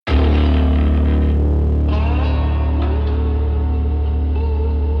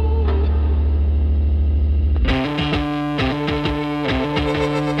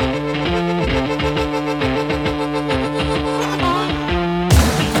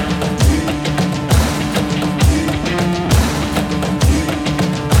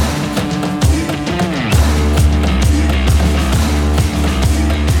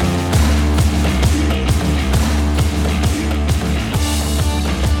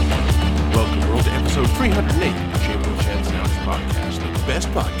308 Chamberlain Chance and Alex podcast, the best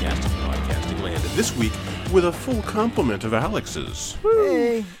podcast in podcasting land. And this week, with a full complement of Alex's.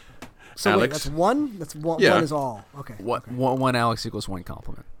 Hey. So Alex? wait, that's one? That's one, Yeah. one is all. Okay. What okay. one Alex equals one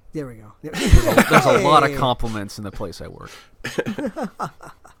compliment. There we go. There's a lot of compliments in the place I work.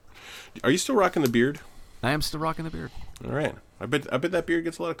 Are you still rocking the beard? I am still rocking the beard. All right. I bet that beard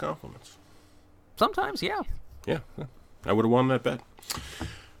gets a lot of compliments. Sometimes, yeah. Yeah. I would have won that bet.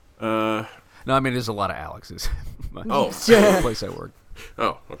 No, I mean there's a lot of Alexes. Yeah. The place I work.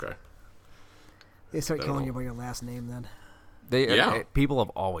 Oh, okay. They start I calling don't you by your last name then. Yeah. People have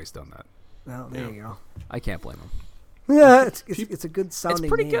always done that. Well, there you go. I can't blame them. Yeah, it's a good sounding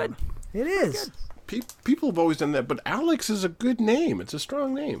pretty name. good. It is. People have always done that, but Alex is a good name. It's a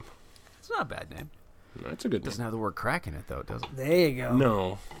strong name. It's not a bad name. That's a good It doesn't name. have the word crack in it though, does it? There you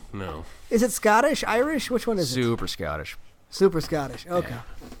go. No. Is it Scottish, Irish? Which one is it? Super Scottish. Super Scottish. Okay.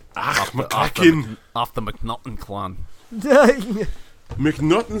 McCracken. Off the McNaughton clan.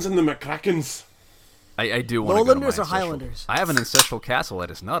 McNuttons and the McCrackens. I do want to go to my Lowlanders or ancestral- Highlanders? I have an ancestral castle that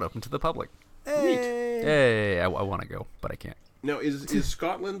is not open to the public. Hey. Hey, I want to go, but I can't. Now, is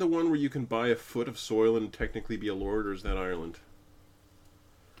Scotland the one where you can buy a foot of soil and technically be a lord, or is that Ireland?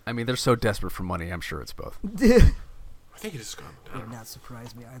 I mean, they're so desperate for money, I'm sure it's both. I think it is Scotland. I don't Would know. not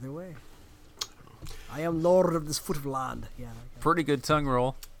surprise me either way. I am lord of this foot of land. Yeah. Pretty good tongue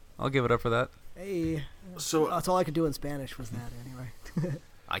roll. I'll give it up for that. Hey. So, That's all I could do in Spanish was that anyway.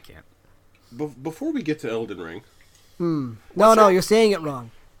 I can't. before we get to Elden Ring, No, you're saying it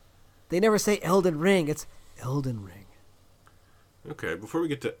wrong. They never say Elden Ring. It's Elden Ring. okay, before we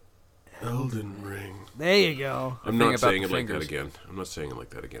get to Elden Ring, There you go. I'm thing not about saying the it like that fingers. again. I'm not saying it like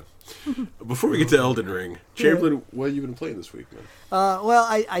that again. Before we get to Elden Ring, Chamberlain, what have you been playing this week, man? Well,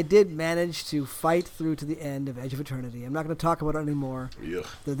 I did manage to fight through to the end of Edge of Eternity. I'm not going to talk about it anymore. Yuck.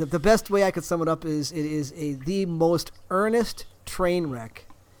 The best way I could sum it up is it is the most earnest train wreck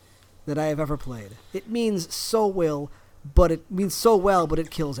that I have ever played. It means so well, but it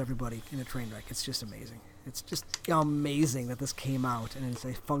kills everybody in a train wreck. It's just amazing. It's just amazing that this came out and it's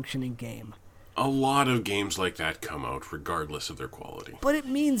a functioning game. A lot of games like that come out regardless of their quality. But it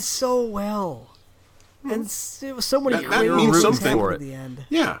means so well. And so many That crazy means things something. happen For at it. the end.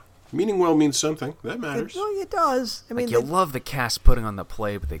 Yeah, meaning well means something. That matters. It does. I mean, Like, you love the cast putting on the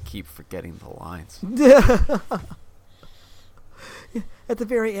play, but they keep forgetting the lines. at the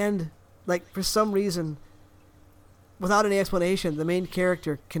very end, like, for some reason, without any explanation, the main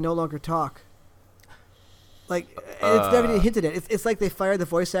character can no longer talk. Like, and it's never even hinted at. It's like they fired the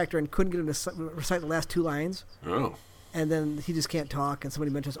voice actor and couldn't get him to recite the last two lines, Oh. and then he just can't talk, and somebody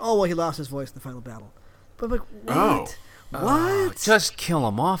mentions, oh, well, he lost his voice in the final battle. But I'm like, Oh. what? What? Just kill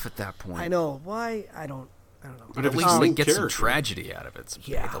him off at that point. I know. Why? I don't know. But At if least it's like, main get some character. tragedy out of it.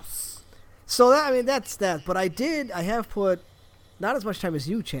 Yeah. So that's that. But I have put not as much time as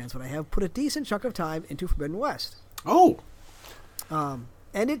you, Chance, but I have put a decent chunk of time into Forbidden West. Oh,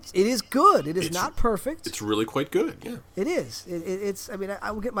 And it is good. It is It's- not perfect. it's really quite good. Yeah. It is. It's. I mean,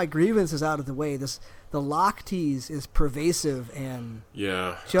 I will get my grievances out of the way. The lock tease is pervasive and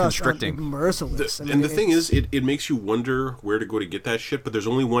Yeah. just Constricting. merciless. I mean, And the thing it's- is, it makes you wonder where to go to get that shit, but there's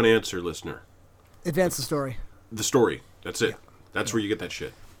only one answer, listener. advance the story. The story. That's it. That's where you get that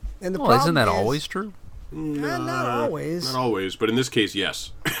shit. And the Well, isn't problem that is- always true? Not always. Not always, but in this case,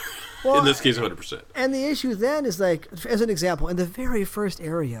 yes. Well, In this case, 100%. And the issue then is, like, as an example, in the very first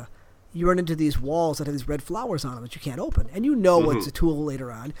area, you run into these walls that have these red flowers on them that you can't open. And you know Mm-hmm. what's a tool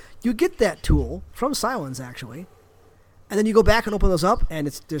later on. You get that tool from Silence, actually. And then you go back and open those up, and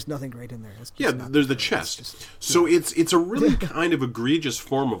there's nothing great in there. It's just Yeah, not there's the there. It's chest. just- So it's a really kind of egregious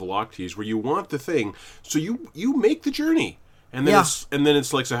form of lock tease where you want the thing, so you make the journey, and then Yeah.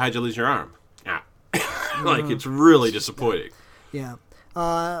 it's like, so how'd you lose your arm? Ah. Like, it's really disappointing. Yeah.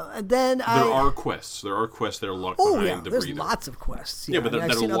 And then There are quests. There are quests that are locked Oh, behind yeah. the There's breather. lots of quests. Yeah, but I mean, I've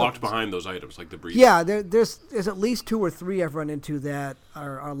that are seen other locked ones. behind those items, like the breather. Yeah, there's at least 2 or 3 I've run into that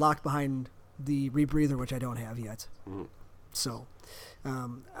are locked behind the rebreather, which I don't have yet. Mm-hmm. So,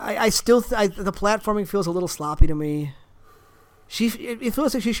 I still the platforming feels a little sloppy to me. It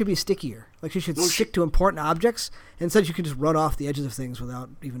feels like she should be stickier. Like she should stick to important objects, and instead you can just run off the edges of things without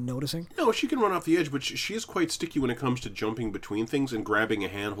even noticing. No, she can run off the edge, but she is quite sticky when it comes to jumping between things and grabbing a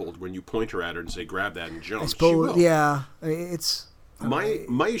handhold when you point her at her and say, grab that and jump. I She suppose, will. yeah, it's. My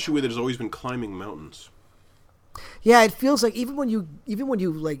issue with it has always been climbing mountains. Yeah, it feels like even when you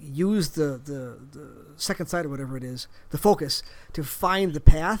like use the second sight or whatever it is, the focus to find the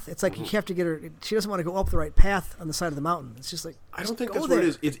path, it's like you have to get her. She doesn't want to go up the right path on the side of the mountain. It's just like I don't think go that's what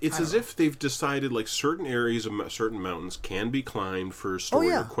it there. is. It's as if they've decided like certain areas of certain mountains can be climbed for story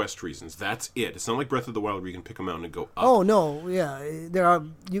yeah. or quest reasons. That's it. It's not like Breath of the Wild where you can pick a mountain and go up. Oh no, yeah. There are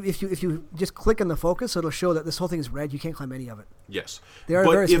if you just click on the focus, it'll show that this whole thing is red. You can't climb any of it. Yes. There are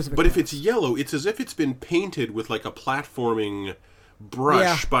very specific But if it's paths. yellow, it's as if it's been painted with like a platforming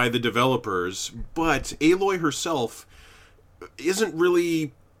brush Yeah. by the developers. But Aloy herself isn't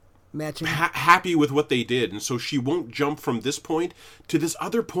really Matching. happy with what they did, and so she won't jump from this point to this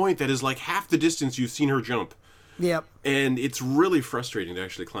other point that is like half the distance you've seen her jump. Yep. And it's really frustrating to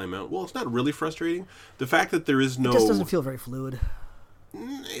actually climb out. Well, it's not really frustrating. The fact that there is no... It just doesn't feel very fluid.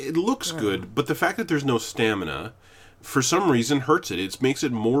 It looks good, but the fact that there's no stamina, for some reason, hurts it. It makes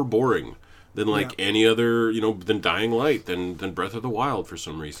it more boring than like any other, than Dying Light, than Breath of the Wild for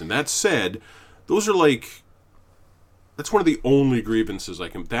some reason. That said, those are like... That's one of the only grievances I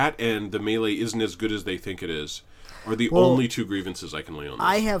can... That and the melee isn't as good as they think it is are the only two grievances I can lay on this.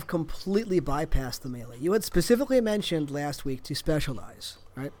 I have completely bypassed the melee. You had specifically mentioned last week to specialize,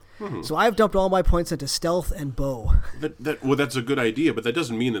 right? Mm-hmm. So I've dumped all my points into stealth and bow. Well, that's a good idea, but that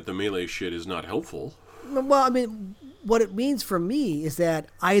doesn't mean that the melee shit is not helpful. Well, I mean, what it means for me is that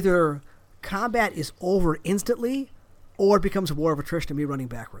either combat is over instantly or it becomes a war of attrition and me running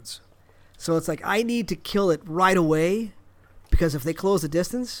backwards. So it's like I need to kill it right away because if they close the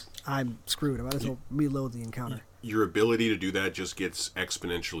distance, I'm screwed. I might as well reload the encounter. Your ability to do that just gets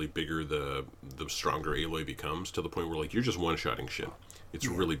exponentially bigger the stronger Aloy becomes, to the point where like you're just one-shotting shit. It's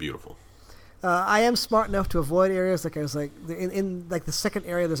really beautiful. I am smart enough to avoid areas like I was like in like the second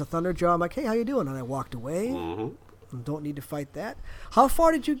area. There's a Thunderjaw. I'm like, hey, how you doing? And I walked away. Mm-hmm. Don't need to fight that. How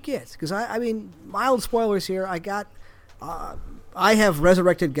far did you get? Because I mean, mild spoilers here. I have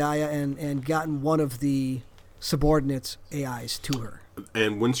resurrected Gaia and gotten one of the subordinates AIs to her.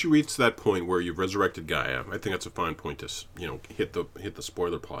 And once you reach that point where you've resurrected Gaia, I think that's a fine point to hit the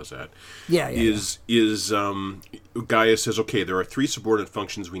spoiler pause at. Gaia says, okay, there are 3 subordinate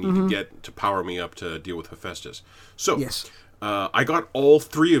functions we need to get to power me up to deal with Hephaestus. So Yes. I got all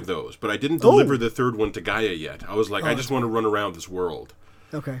 3 of those, but I didn't deliver the third one to Gaia yet. I was like, I just want to run around this world.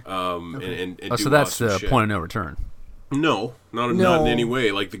 Okay. And do so that's awesome the shit. point of no return. No, not in any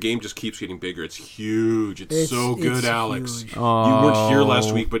way. Like, the game just keeps getting bigger. It's huge. It's so good, it's Alex. huge. You weren't here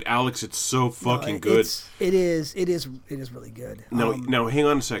last week, but Alex, it's so fucking good. It is really good. Now, hang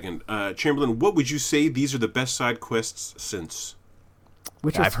on a second. Chamberlain, what would you say these are the best side quests since?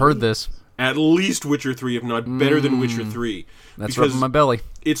 I've heard this. At least Witcher 3, if not better than Witcher 3. That's rubbing my belly.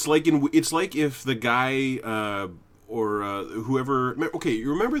 It's like if the guy or whoever... Okay, you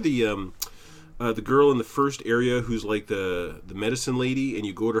remember the girl in the first area who's like the medicine lady, and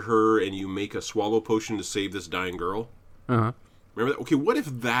you go to her and you make a swallow potion to save this dying girl? Uh-huh. Remember that? Okay, what if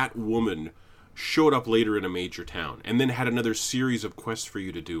that woman showed up later in a major town and then had another series of quests for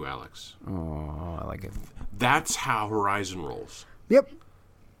you to do, Alex? Oh, I like it. That's how Horizon rolls. Yep.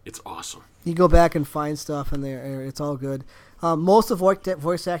 It's awesome. You go back and find stuff, and there it's all good. Most of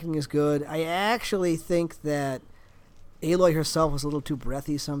voice acting is good. I actually think that Aloy herself was a little too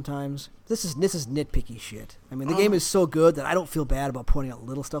breathy sometimes. This is nitpicky shit. I mean, the game is so good that I don't feel bad about pointing out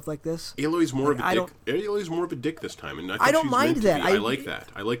little stuff like this. Aloy's more of a dick. Aloy's more of a dick this time, and I think I don't she's mind meant that. to be. I like that.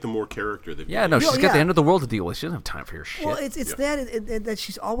 I like the more character that. Yeah, no, she's got the end of the world to deal with. She doesn't have time for your shit. Well, it's that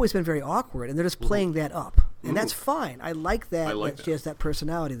she's always been very awkward, and they're just playing that up, and that's fine. I like that. that. She has that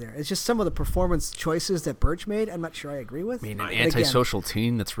personality there. It's just some of the performance choices that Birch made. I'm not sure I agree with. I mean, an But again, antisocial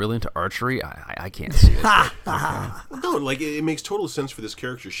teen that's really into archery, I can't see it. Well, no, like it makes total sense for this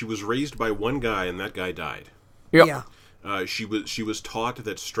character. She was raised by one guy, and that guy died. Yep. Yeah. She was taught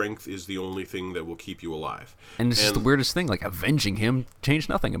that strength is the only thing that will keep you alive. And it's just the weirdest thing. Like, avenging him changed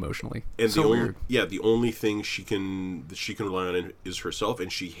nothing emotionally. And so weird. the only thing she can rely on is herself,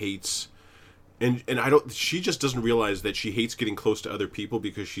 and she hates. And she just doesn't realize that she hates getting close to other people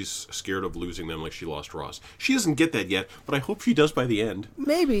because she's scared of losing them, like she lost Ross. She doesn't get that yet, but I hope she does by the end.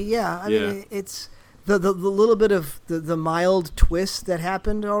 Maybe, yeah. I mean, it's the little bit of the mild twist that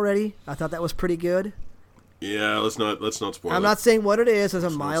happened already. I thought that was pretty good. Yeah, let's not spoil it. I'm not saying what it is. There's a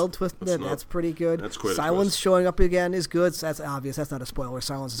mild twist that's pretty good. That's quite a Silence twist. showing up again is good. So that's obvious. That's not a spoiler.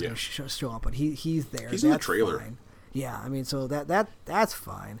 Silence is going to show up, but he's there. He's in the trailer. Fine. Yeah, I mean, so that's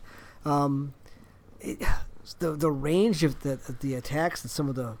fine. The range of the attacks that some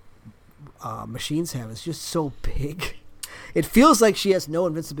of the machines have is just so big. It feels like she has no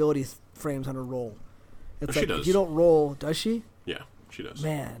invincibility frames on her roll. It's she like does. if you don't roll, does she? Yeah, she does.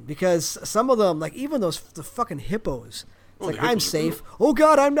 Man, because some of them, like even the fucking hippos, it's like the I'm hippos are safe. Oh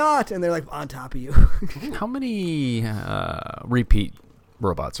God, I'm not, and they're like on top of you. How many repeat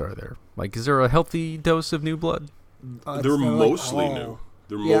robots are there? Like, is there a healthy dose of new blood? They're like mostly all- new.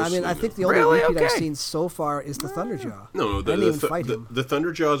 They're Yeah, I mostly mean, I new. think the only Really? repeat I've Okay. seen so far is the Thunderjaw. No, I didn't even fight him. the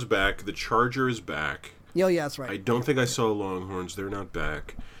Thunderjaw's back. The Charger is back. Oh, yeah, that's I right. don't think I saw Longhorns. They're not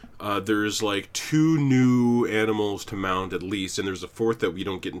back. There's like 2 new animals to mount at least, and there's a 4th that we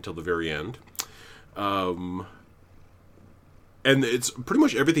don't get until the very end. And it's pretty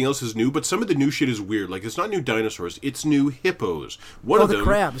much everything else is new, but some of the new shit is weird. Like, it's not new dinosaurs, it's new hippos. One Oh, of the them,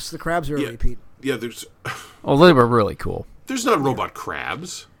 crabs. The crabs are a Yeah, repeat. yeah. There's Oh, they were really cool. there's not robot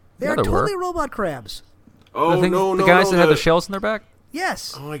crabs. They Yeah, are there were. totally robot crabs. Oh the thing- no, the no, guys no, that had the shells in their back.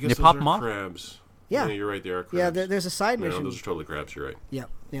 Yes. Oh, I guess You those pop are 'em off? crabs. Yeah. You're right. They are crabs. Yeah, there's a side No, mission. those are totally crabs. You're right. Yeah,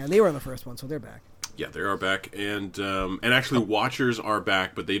 yeah, they were in the first one, so they're back. Yeah, they are back, and actually, Watchers are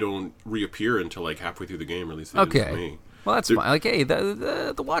back, but they don't reappear until like halfway through the game, or at least they didn't for Okay. me. Well, that's fine. Like, hey,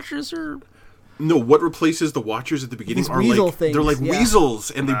 the Watchers are. No, what replaces the Watchers at the beginning These are weasel like things, they're like yeah. weasels,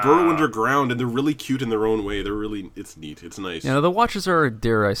 and they burrow underground, and they're really cute in their own way. They're really, it's neat, it's nice. You know, the Watchers are,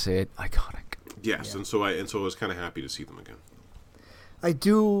 dare I say it, iconic. Yes, and so I was kind of happy to see them again. I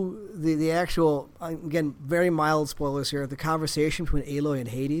do the actual again very mild spoilers here. The conversation between Aloy and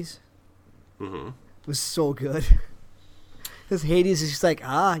Hades was so good. Because Hades is just like,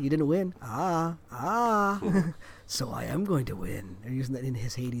 you didn't win. So I am going to win. They're using that in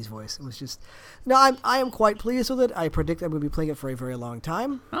his Hades voice. It was just no. I am quite pleased with it. I predict I'm going to be playing it for a very long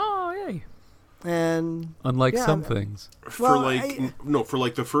time. Oh, yay. And Unlike Yeah, some I- things. For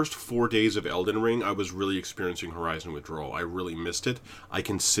like the first 4 days of Elden Ring, I was really experiencing Horizon withdrawal. I really missed it. I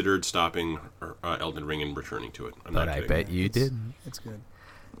considered stopping Elden Ring and returning to it. I'm But not I kidding. bet you didn't. it's good.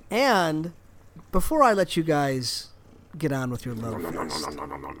 And before I let you guys get on with your love fest,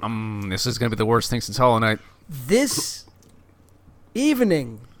 This is going to be the worst thing since Hollow Knight. this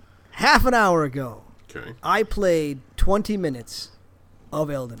evening, half an hour ago, Okay. I played 20 minutes of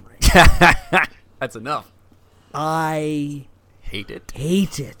Elden Ring. That's enough. I Hate it.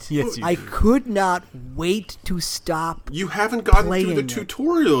 hate it. Yes, you I do. could not wait to stop. You haven't gotten through Playing the it.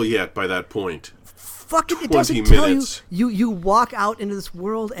 tutorial yet by that point. Fuck it, it 20 doesn't tell minutes. you walk out into this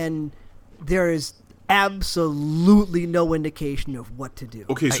world and there is absolutely no indication of what to do.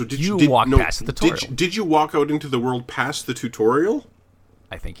 Okay, so Hey, did you you walked no, past the tutorial. Did you walk out into the world past the tutorial?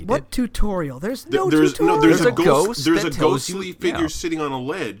 I think you What did. tutorial? There's no There's tutorial. there's There's a a ghost. ghost There's a that tells ghostly you- figure yeah. sitting on a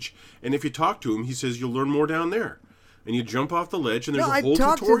ledge, and if you talk to him, he says you'll learn more down there. And you jump off the ledge, and there's a whole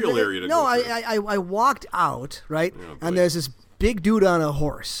talked to tutorial the- area to no, go through. I walked out, right? boy. And there's this big dude on a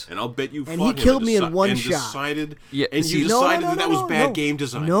horse. And I'll bet you And fought he him killed me in one and shot. Decided, Yeah, and see, you No, decided that was bad game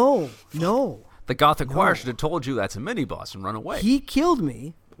design. No. The Gothic Choir should have told you that's a mini boss and run away. He killed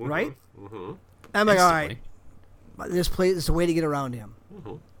me, right? I'm like, all right, there's a way to get around him.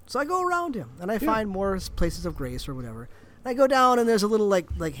 So I go around him, and I find more places of grace or whatever. And I go down, and there's a little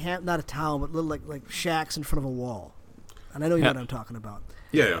not a town, but little like shacks in front of a wall. And I know you know Yeah. what I'm talking about.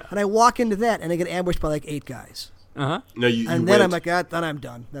 Yeah. And I walk into that, and I get ambushed by like 8 guys. Uh-huh. Now you And then went, I'm like, then I'm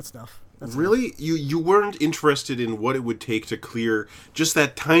done. That's enough. That's really? You weren't interested in what it would take to clear just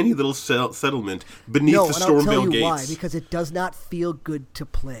that tiny little settlement beneath no, the and I'll tell Stormvale you gates? why. Because it does not feel good to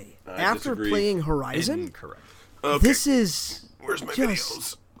play. After disagree. playing Horizon, Incorrect. Okay. this is Where's my just,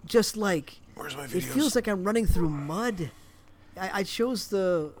 videos? just like Where's my it videos? feels like I'm running through mud. I chose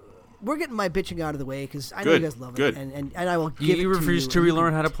the. We're getting my bitching out of the way because I know you Good, guys love good. it, and I will give it You to refuse you, to and you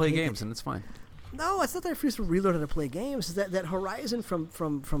relearn can how to play take games, it. and it's fine. No, it's not that I refuse to relearn how to play games. It's that Horizon from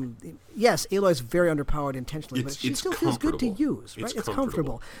yes, Aloy's very underpowered intentionally, but she It's still feels good to comfortable. use. Right? It's It's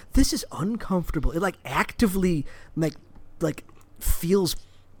comfortable. comfortable. This is uncomfortable. It actively feels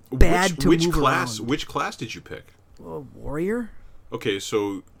bad to which move class? around. Which class did you pick? Warrior, Okay,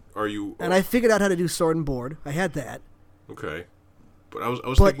 so are you? and I figured out how to do sword and board. I had that. Okay, but I was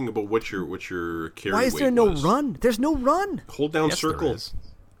But- thinking about what your carry Why is there weight no was. run? There's no run. Hold down Yes, there circle. is.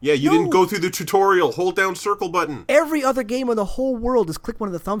 Yeah, you No. didn't go through the tutorial. Hold down circle button. Every other game in the whole world is click one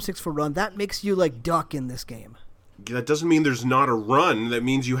of the thumbsticks for run. That makes you duck in this game. That doesn't mean there's not a run. That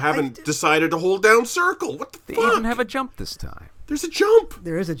means you haven't decided to hold down circle. What the They fuck? even have a jump this time. There's a jump,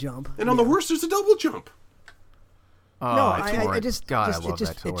 There is a jump. and on the horse there's a double jump. Oh, No, it's I horrid. just, God, just, I love it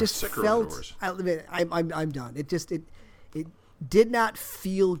just, that it tour. just Sicker on felt. doors. I'm done. It did not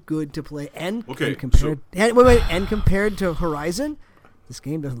feel good to play. And Okay, and compared, and compared to Horizon, this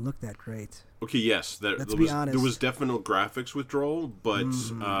game doesn't look that great. Okay, yes, Let's be honest. there was definite graphics withdrawal, but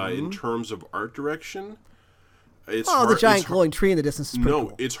Mm-hmm. in terms of art direction, it's Oh, hard, the giant it's har- glowing tree in the distance is pretty No,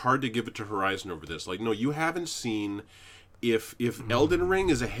 cool. it's hard to give it to Horizon over this. No, you haven't seen. If Mm. Elden Ring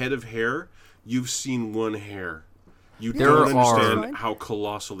is a head of hair, you've seen one hair. You There don't are- understand how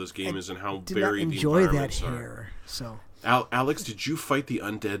colossal this game is and how Did not varied the enjoy that environments are. hair. So Alex, did you fight the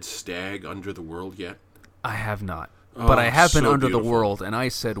undead stag under the world yet? I have not. But I have been so under beautiful. the world, and I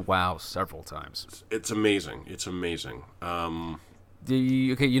said wow several times. It's amazing. It's amazing.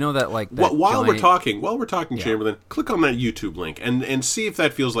 Okay, you know that like that While we're giant- talking, Yeah. Chamberlain, click on that YouTube link and see if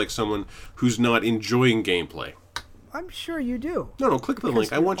that feels like someone who's not enjoying gameplay. I'm sure you do. No, click the Because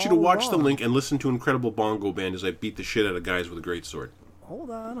link. I you're want you to all watch the wrong. link and listen to Incredible Bongo Band as I beat the shit out of guys with a great sword. Hold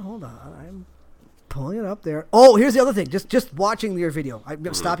on. I'm pulling it up there. Oh, here's the other thing. Just watching your video.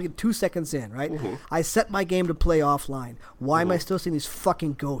 I'm stopping it 2 seconds in, right? I set my game to play offline. Why am I still seeing these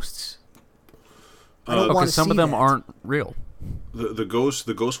fucking ghosts? I don't want Okay, to some see of them that. aren't real. The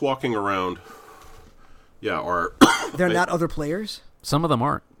ghosts walking around, are They're not other players? Some of them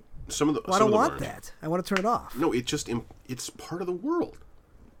aren't. some of the. Well, I some don't of them want aren't. that. I want to turn it off. No, it's part of the world.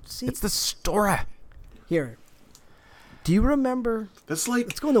 See, It's the story. here. Do you remember? That's like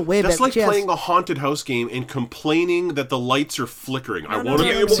Let's go in the way that's back, like Jess. playing a haunted house game and complaining that the lights are flickering. I want to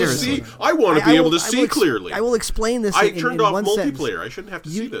no, be able to seriously. see. I want to I be able will- to I see will ex- clearly. I will explain this. I in turned in off one multiplayer. sentence. I shouldn't have to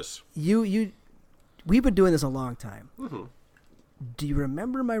see this. We've been doing this a long time. Mm-hmm. Do you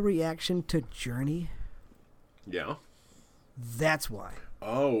remember my reaction to Journey? Yeah. That's why.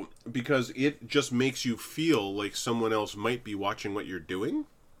 Oh, because it just makes you feel like someone else might be watching what you're doing?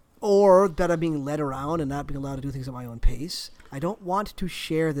 Or that I'm being led around and not being allowed to do things at my own pace. I don't want to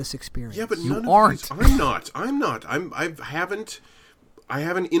share this experience. Yeah, but You none aren't. of these... I'm not. I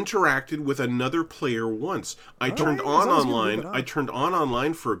haven't interacted with another player once. I turned right, on as long as you leave online. it on. I turned on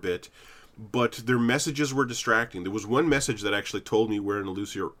online for a bit, but their messages were distracting. There was one message that actually told me where an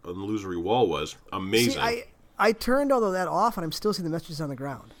illusory wall was. Amazing. See, I turned all of that off, and I'm still seeing the messages on the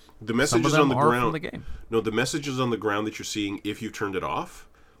ground. The Some of messages them on the are ground. from the game. No, the messages on the ground that you're seeing if you turned it off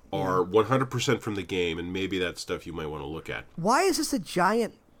are 100% from the game, and maybe that's stuff you might want to look at. Why is this a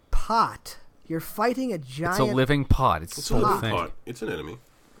giant pot? You're fighting a giant... It's a living pod. It's It's the a whole living thing. pot. It's an enemy.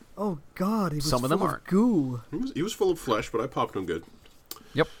 Oh, God. He was Some of them full aren't. goo. He was full of flesh, but I popped him good.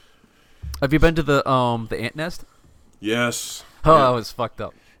 Yep. Have you been to the ant nest? Yes. Oh, Yeah. that was fucked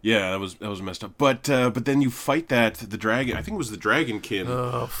up. Yeah, that was messed up. But then you fight the dragon. I think it was the dragonkin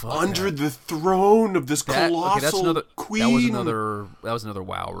under the throne of this colossal that's another. queen. That was another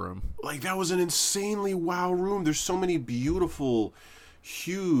WoW room. Like that was an insanely wow room. There's so many beautiful,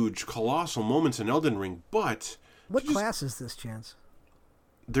 huge, colossal moments in Elden Ring. But What class is this, Chance?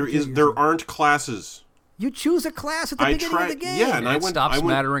 there aren't classes. You choose a class at the I beginning tried. of the game. Yeah, and It stops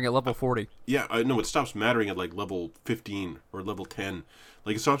mattering at level 40. Yeah, I know it stops mattering at like level 15 or level 10.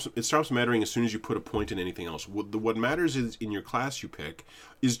 Like it stops mattering as soon as you put a point in anything else. What matters is in your class you pick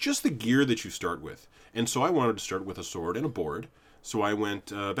is just the gear that you start with. And so I wanted to start with a sword and a board. So I went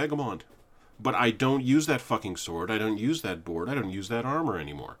Vagabond. But I don't use that fucking sword. I don't use that board. I don't use that armor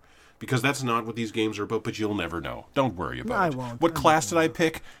anymore. Because that's not what these games are about, but you'll never know. Don't worry about I it. won't. What I class did I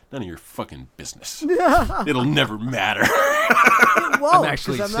pick? None of your fucking business. It'll never matter. Whoa, I'm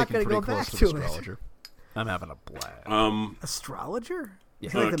actually 'cause I'm not sticking going to pretty go back close to to it. astrologer. I'm having a blast. Astrologer? Yeah.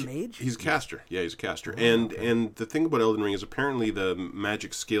 Is he like the mage? He's a caster. Yeah, he's a caster. And the thing about Elden Ring is apparently the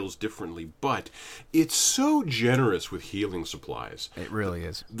magic scales differently, but it's so generous with healing supplies. It really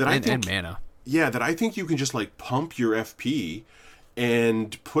is. That I and think- mana. Yeah, that I think you can just like pump your FP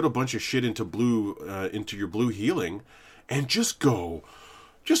and put a bunch of shit into your blue healing and just go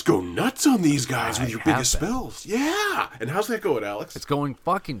nuts on these guys with I your have biggest been. spells. Yeah. And how's that going, Alex? It's going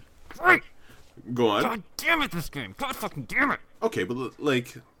fucking great. Go on. God damn it, this game. God fucking damn it. Okay, but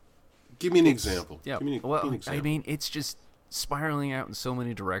like give me an example. Yeah. Give me an Well, example. I mean, it's just spiraling out in so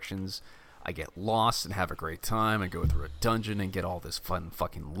many directions. I get lost and have a great time. I go through a dungeon and get all this fun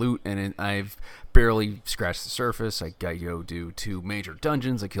fucking loot, and I've barely scratched the surface. I go do 2 major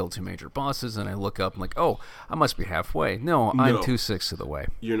dungeons. I kill 2 major bosses, and I look up and like, oh, I must be halfway. No, I'm 2/6 of the way.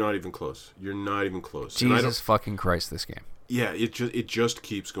 You're not even close. You're not even close. And I don't- Jesus fucking Christ, this game. Yeah, it just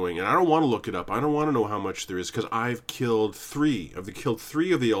keeps going, and I don't want to look it up. I don't want to know how much there is because I've killed 3 of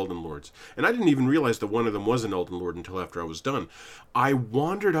the Elden Lords, and I didn't even realize that one of them was an Elden Lord until after I was done. I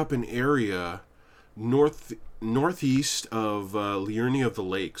wandered up an area northeast of Liurnia of the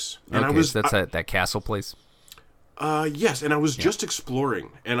Lakes, and Okay, I was so that's that castle place. yes, and I was just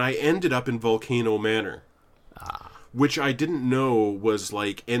exploring, and I ended up in Volcano Manor. Which I didn't know was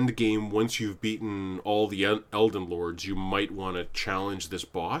like end game. Once you've beaten all the Elden Lords, you might want to challenge this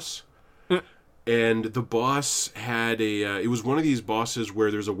boss. And the boss had it was one of these bosses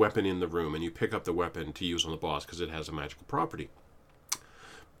where there's a weapon in the room, and you pick up the weapon to use on the boss because it has a magical property.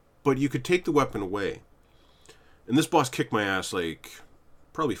 But you could take the weapon away. And this boss kicked my ass like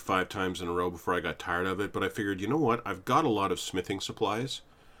probably 5 times in a row before I got tired of it. But I figured, you know what? I've got a lot of smithing supplies.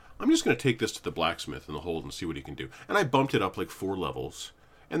 I'm just going to take this to the blacksmith in the hold and see what he can do. And I bumped it up like 4 levels.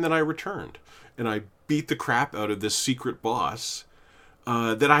 And then I returned. And I beat the crap out of this secret boss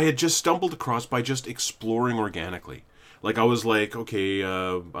that I had just stumbled across by just exploring organically. Like I was like, okay,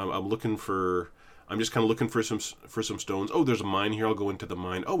 I'm looking for. I'm just kind of looking for some stones. Oh, there's a mine here. I'll go into the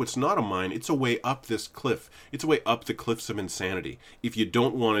mine. Oh, it's not a mine. It's a way up this cliff. It's a way up the cliffs of insanity. If you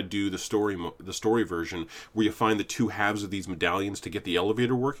don't want to do the story version where you find the two halves of these medallions to get the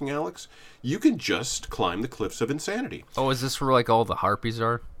elevator working, Alex, you can just climb the cliffs of insanity. Oh, is this where like all the harpies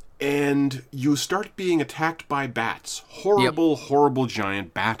are? And you start being attacked by bats. Horrible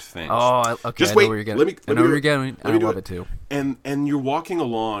giant bat things. Oh, okay. Just I wait. know where you're getting. Let me I know do where it. you're getting. I love it too. And you're walking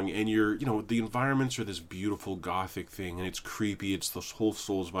along, and the environments are this beautiful gothic thing, and it's creepy. It's this whole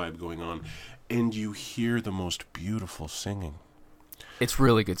Souls vibe going on, and you hear the most beautiful singing. It's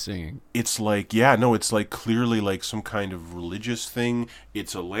really good singing. It's like, it's like clearly like some kind of religious thing.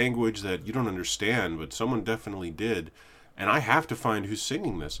 It's a language that you don't understand, but someone definitely did. And I have to find who's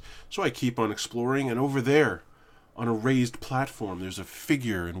singing this. So I keep on exploring, and over there, on a raised platform, there's a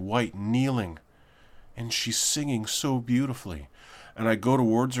figure in white kneeling. And she's singing so beautifully. And I go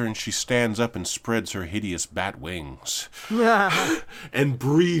towards her, and she stands up and spreads her hideous bat wings. And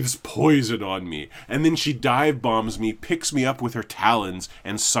breathes poison on me. And then she dive bombs me, picks me up with her talons,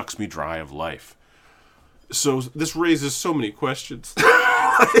 and sucks me dry of life. So this raises so many questions.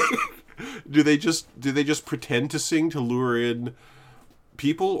 Do they just pretend to sing to lure in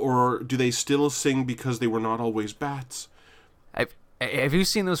people, or do they still sing because they were not always bats? Have you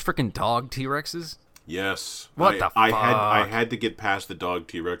seen those freaking dog T-Rexes? Yes. What the fuck? I had to get past the dog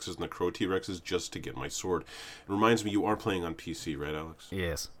T-Rexes and the crow T-Rexes just to get my sword. It reminds me, you are playing on PC, right, Alex?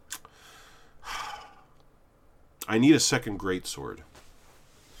 Yes. I need a second greatsword.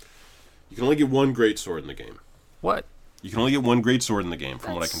 You can only get one greatsword in the game. What? You can only get one greatsword in the game,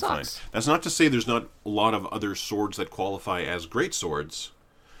 from what I can sucks. find. That's not to say there's not a lot of other swords that qualify as greatswords,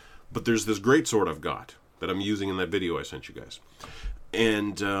 but there's this greatsword I've got that I'm using in that video I sent you guys.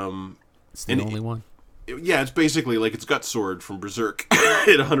 And It's the only one. Yeah, it's basically like it's Gut Sword from Berserk.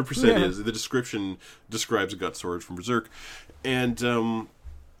 It 100% is. The description describes a Gut Sword from Berserk. And I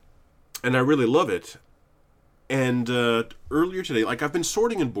really love it. And earlier today, like I've been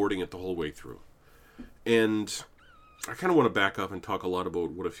sorting and boarding it the whole way through. And I kind of want to back up and talk a lot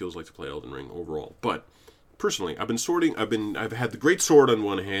about what it feels like to play Elden Ring overall. But personally, I've been sorting. I've had the great sword on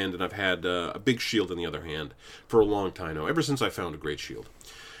one hand, and I've had a big shield on the other hand for a long time now. Ever since I found a great shield,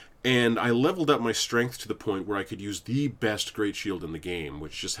 and I leveled up my strength to the point where I could use the best great shield in the game,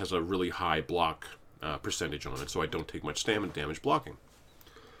 which just has a really high block percentage on it, so I don't take much stamina damage blocking.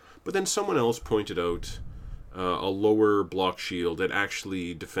 But then someone else pointed out a lower block shield that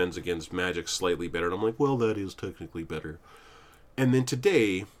actually defends against magic slightly better, and I'm like, well, that is technically better. And then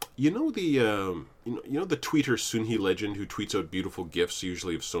today, you know the tweeter Sunhee Legend who tweets out beautiful gifs,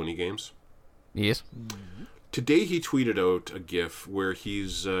 usually of Sony games? Yes. Today he tweeted out a gif where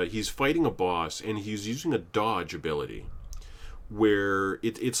he's fighting a boss and he's using a dodge ability, where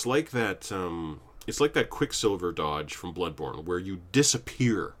it's like that Quicksilver dodge from Bloodborne, where you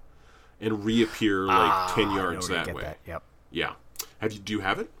disappear and reappear like 10 yards that way. Yep. Yeah. Do you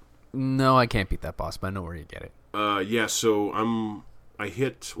have it? No, I can't beat that boss, but I know where you get it. Yeah. So I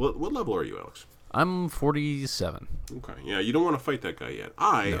hit. What level are you, Alex? I'm 47. Okay. Yeah, you don't want to fight that guy yet.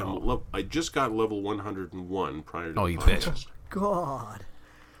 I just got level 101 prior to the you podcast. bitch. God.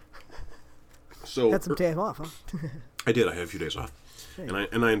 So Had some time off, huh? I did. I had a few days off,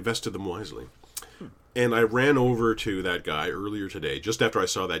 and I invested them wisely. And I ran over to that guy earlier today, just after I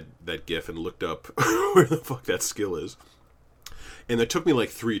saw that GIF and looked up where the fuck that skill is. And it took me like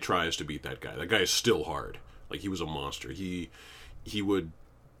 3 tries to beat that guy. That guy is still hard. Like, he was a monster. He would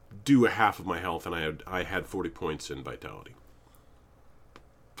do a half of my health, and I had 40 points in vitality.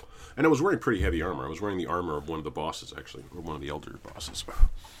 And I was wearing pretty heavy armor. I was wearing the armor of one of the bosses, actually, or one of the elder bosses.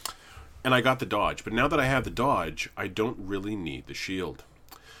 And I got the dodge. But now that I have the dodge, I don't really need the shield.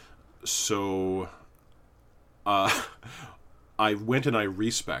 So I went and I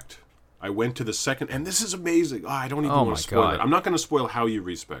respect. I went to the second, and this is amazing. I don't even want to spoil it. I'm not going to spoil how you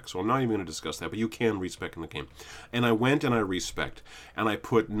respect, so I'm not even going to discuss that, but you can respect in the game. And I went and I respect, and I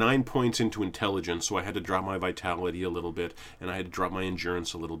put 9 points into intelligence, so I had to drop my vitality a little bit, and I had to drop my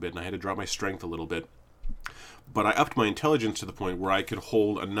endurance a little bit, and I had to drop my strength a little bit. But I upped my intelligence to the point where I could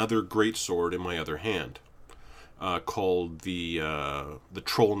hold another great sword in my other hand, called the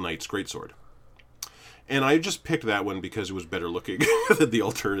Troll Knight's Greatsword. And I just picked that one because it was better looking than the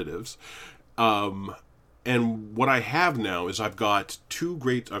alternatives. And what I have now is I've got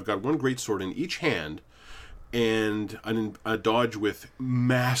one great sword in each hand, and a dodge with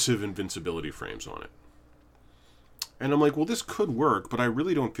massive invincibility frames on it. And I'm like, well, this could work, but I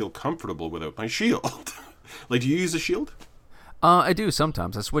really don't feel comfortable without my shield. Like, do you use a shield? I do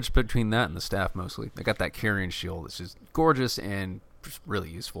sometimes. I switch between that and the staff mostly. I got that carrion shield. It's just gorgeous and just really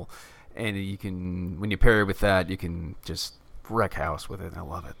useful. And you can, when you pair it with that, you can just wreck house with it. And I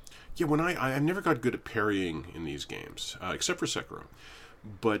love it. Yeah, when I've never got good at parrying in these games, except for Sekiro.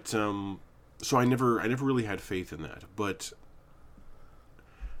 But so I never really had faith in that. But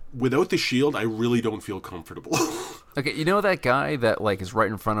without the shield, I really don't feel comfortable. Okay, you know that guy that like is right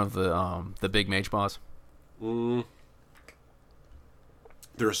in front of the big mage boss? There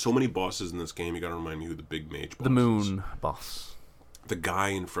are so many bosses in this game. You got to remind me who the big mage boss The moon boss. The guy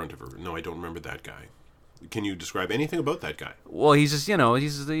in front of her. No, I don't remember that guy. Can you describe anything about that guy? Well, he's just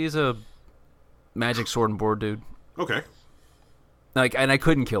he's a magic sword and board dude. Okay. Like, and I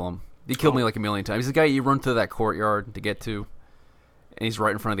couldn't kill him. He killed me like a million times. He's the guy you run through that courtyard to get to, and he's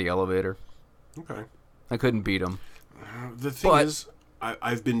right in front of the elevator. Okay. I couldn't beat him. The thing is,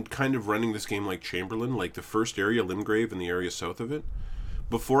 I've been kind of running this game like Chamberlain, like the first area, Limgrave, and the area south of it.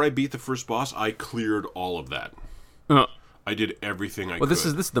 Before I beat the first boss, I cleared all of that. I did everything I could. Well, this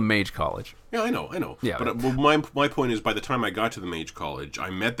is the mage college. Yeah, I know. Yeah, but my point is, by the time I got to the mage college, I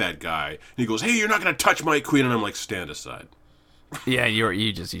met that guy, and he goes, "Hey, you're not going to touch my queen," and I'm like, "Stand aside." Yeah,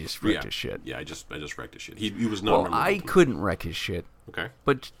 you just wrecked his shit. Yeah, I just wrecked his shit. He was not. Well, I couldn't wreck his shit. Okay.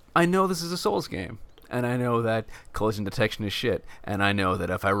 But I know this is a Souls game, and I know that collision detection is shit, and I know that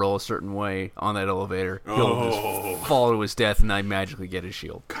if I roll a certain way on that elevator, he'll just fall to his death, and I magically get his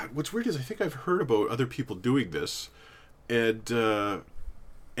shield. God, what's weird is I think I've heard about other people doing this, and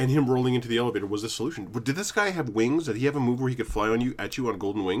him rolling into the elevator was the solution. Did this guy have wings? Did he have a move where he could fly at you on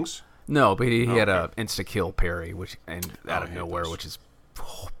golden wings? No, but he had a insta-kill parry, out of nowhere, which is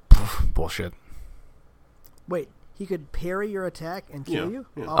bullshit. Wait, he could parry your attack and kill you?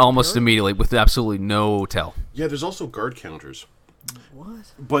 Yeah. Almost immediately, with absolutely no tell. Yeah, there's also guard counters.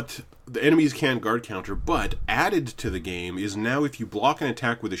 What? But the enemies can guard counter, but added to the game is now if you block an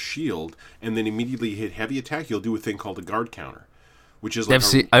attack with a shield and then immediately hit heavy attack, you'll do a thing called a guard counter. Which is like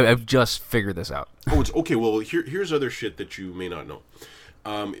I've just figured this out. Oh, it's okay. Well, here's other shit that you may not know.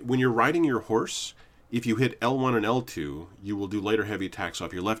 When you're riding your horse, if you hit L1 and L2, you will do lighter heavy attacks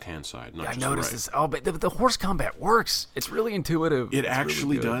off your left-hand side, not just the right. I noticed this. Oh, but the horse combat works. It's really intuitive. It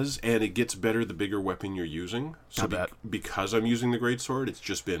actually does, and it gets better the bigger weapon you're using. So because I'm using the greatsword, it's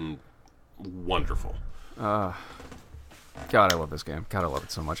just been wonderful. God, I love this game. God, I love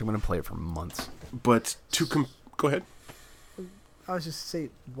it so much. I'm going to play it for months. But go ahead. I was just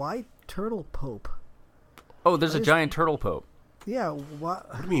saying, why Turtle Pope? Oh, there's a giant turtle pope. Yeah,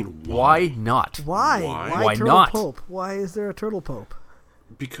 what do you mean? Why not? Why? Why Turtle not? Pope? Why is there a Turtle Pope?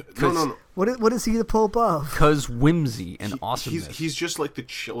 Because no. What is he the Pope of? Because whimsy and awesomeness. He's just like the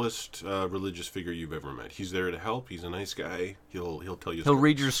chillest religious figure you've ever met. He's there to help. He's a nice guy. He'll tell you. He'll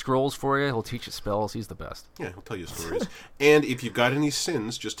read your scrolls for you. He'll teach you spells. He's the best. Yeah, he'll tell you stories. And if you've got any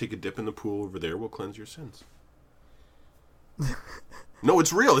sins, just take a dip in the pool over there. We'll cleanse your sins. No,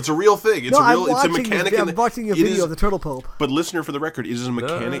 it's real. It's a real thing. It's a mechanic. I'm watching a video of the Turtle Pope. But listener, for the record, it is a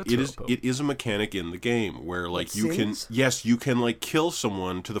mechanic. It is a mechanic in the game where like you can like kill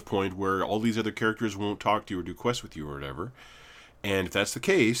someone to the point where all these other characters won't talk to you or do quests with you or whatever. And if that's the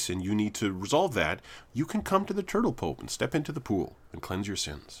case, and you need to resolve that, you can come to the Turtle Pope and step into the pool and cleanse your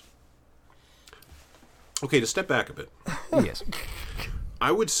sins. Okay, to step back a bit. Yes.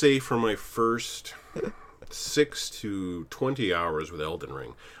 I would say for my first 6 to 20 hours with Elden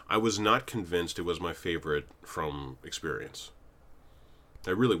Ring, I was not convinced it was my favorite from experience. I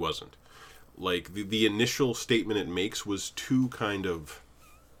really wasn't. Like, the initial statement it makes was too kind of...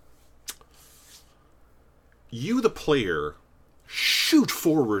 You, the player, shoot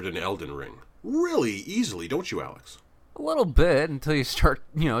forward in Elden Ring really easily, don't you, Alex? A little bit, until you start,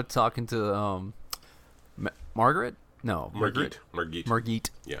 talking to Margaret? No, Margit.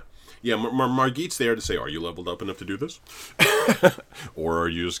 Yeah. Yeah, Margit's there to say, are you leveled up enough to do this? Or are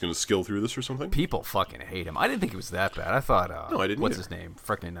you just going to skill through this or something? People fucking hate him. I didn't think it was that bad. I thought, no, I didn't what's either. his name?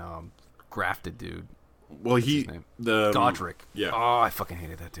 Freaking grafted dude. Well, what's his name? Godric. Yeah. Oh, I fucking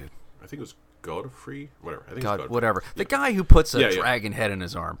hated that dude. I think it was Godfrey? Whatever. I think God, it's whatever. Yeah. The guy who puts a dragon head in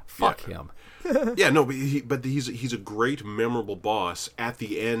his arm. Fuck him. Yeah, no, but he's a great, memorable boss at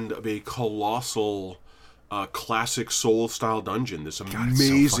the end of a colossal... classic Soul-style dungeon. This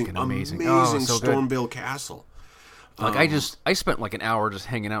amazing so amazing. Stormvale castle. Like I spent like an hour just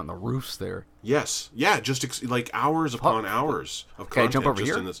hanging out in the roofs there. Yes, yeah, just like hours upon hours of Can I content. jump over just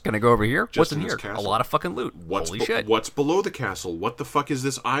here? in this, Can I go over here? just What's in in this here? A castle. lot of fucking loot. Holy shit. What's below the castle? What the fuck is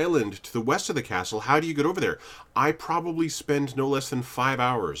this island to the west of the castle? How do you get over there? I probably spend no less than 5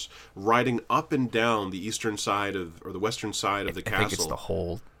 hours riding up and down the eastern side or the western side of the castle. I think it's the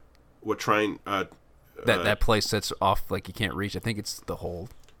hold. What trying? That place that's off, like you can't reach. I think it's the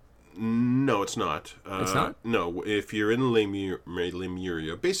hold. No, it's not. It's not? No, if you're in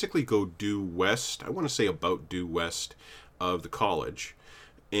Lemuria, basically go due west. I want to say about due west of the college,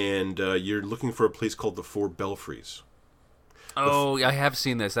 and you're looking for a place called the Four Belfries. Oh, I have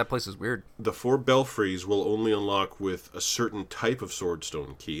seen this. That place is weird. The Four Belfries will only unlock with a certain type of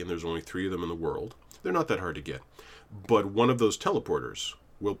swordstone key, and there's only 3 of them in the world. They're not that hard to get. But one of those teleporters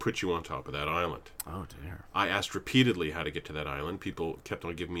will put you on top of that island. Oh, dear. I asked repeatedly how to get to that island. People kept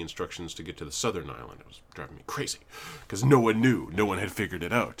on giving me instructions to get to the southern island. It was driving me crazy because no one knew. No one had figured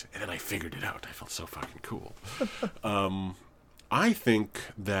it out. And then I figured it out. I felt so fucking cool. I think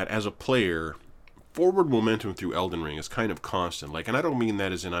that as a player, forward momentum through Elden Ring is kind of constant. Like, and I don't mean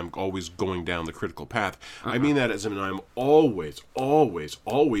that as in I'm always going down the critical path. I mean that as in I'm always, always,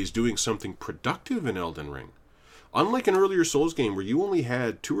 always doing something productive in Elden Ring. Unlike an earlier Souls game where you only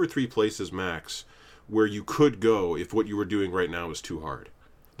had 2 or 3 places max where you could go if what you were doing right now was too hard.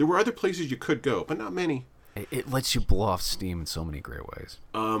 There were other places you could go, but not many. It lets you blow off steam in so many great ways.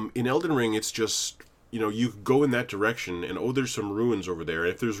 In Elden Ring, it's just, you go in that direction, and there's some ruins over there.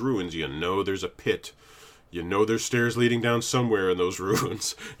 And if there's ruins, there's a pit. There's stairs leading down somewhere in those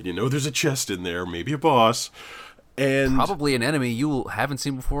ruins. And there's a chest in there, maybe a boss. And probably an enemy you haven't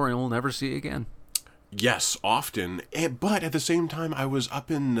seen before and will never see again. Yes, often. But at the same time, I was up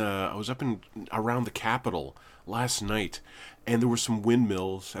in around the capital last night, and there were some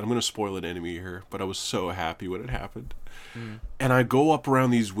windmills. And I'm going to spoil an enemy here, but I was so happy when it happened. And I go up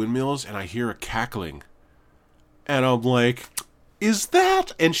around these windmills, and I hear a cackling, and I'm like, "Is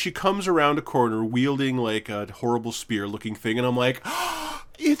that?" And she comes around a corner wielding like a horrible spear-looking thing, and I'm like,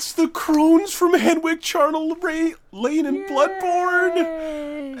 "It's the crones from Henwick Charnel Lane in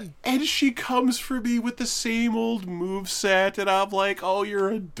Bloodborne!" And she comes for me with the same old moveset, and I'm like, "Oh, you're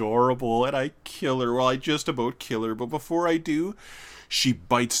adorable." And I kill her. Well, I just about kill her, but before I do, she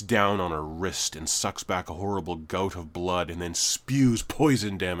bites down on her wrist and sucks back a horrible gout of blood and then spews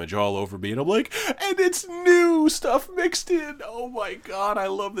poison damage all over me. And I'm like, and it's new stuff mixed in. Oh my god, I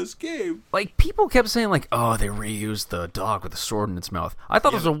love this game. Like, people kept saying, like, oh, they reused the dog with the sword in its mouth. I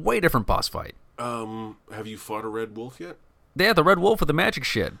thought it was a way different boss fight. Have you fought a red wolf yet? They had the red wolf with the magic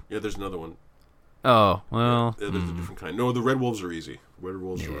shit. Yeah, there's another one. Oh, well. Yeah, there's a different kind. No, the red wolves are easy. Red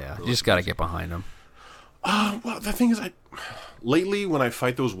wolves are you just gotta get behind them. Well, the thing is, lately when I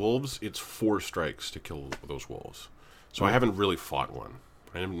fight those wolves, it's 4 strikes to kill those wolves. So I haven't really fought one.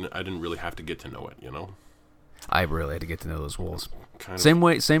 I didn't really have to get to know it, I really had to get to know those wolves. Kind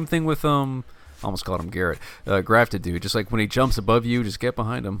Same thing with almost called him Garrett. Grafted dude. Just like when he jumps above you, just get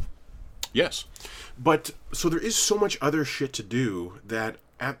behind him. Yes, but so there is so much other shit to do that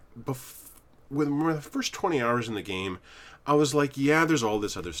when the first 20 hours in the game, I was like, yeah, there's all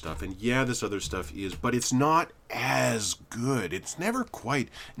this other stuff, and yeah, this other stuff is, but it's not as good. It's never quite.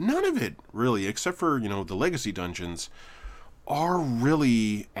 None of it, really, except for, the legacy dungeons, are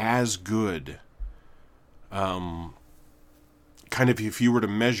really as good. Kind of if you were to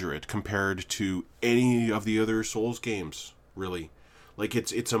measure it compared to any of the other Souls games, really. Like,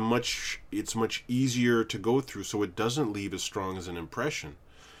 it's much easier to go through, so it doesn't leave as strong as an impression.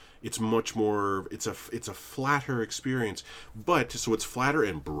 It's much more, it's a flatter experience, but so it's flatter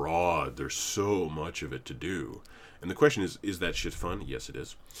and broad. There's so much of it to do. And the question is that shit fun? Yes, it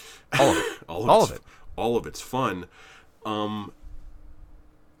is. All of it. All of it's fun. And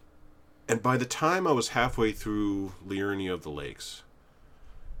by the time I was halfway through Liurnia of the Lakes,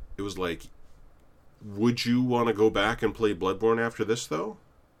 it was like, would you want to go back and play Bloodborne after this, though?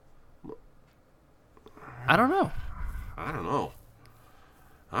 I don't know. I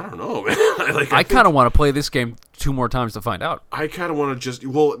don't know, man. I kind of want to play this game 2 more times to find out. I kind of want to just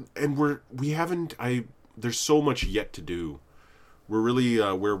there's so much yet to do. We're really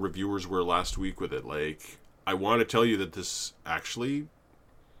where reviewers were last week with it. Like, I want to tell you that this actually,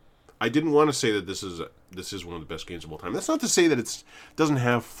 I didn't want to say that this is one of the best games of all time. That's not to say that it doesn't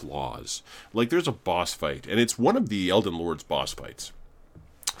have flaws. Like, there's a boss fight, and it's one of the Elden Lord's boss fights.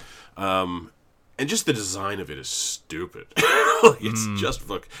 And just the design of it is stupid. It's just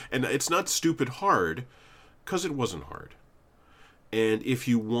and it's not stupid hard, because it wasn't hard. And if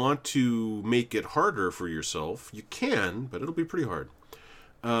you want to make it harder for yourself, you can, but it'll be pretty hard.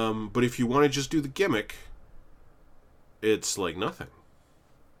 But if you want to just do the gimmick, it's like nothing.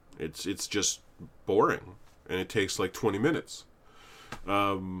 It's just boring, and it takes like 20 minutes.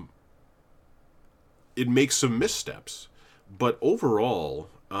 It makes some missteps, but overall,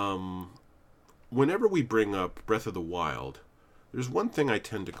 whenever we bring up Breath of the Wild, there's one thing I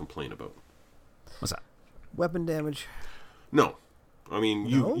tend to complain about. What's that? Weapon damage. No. I mean,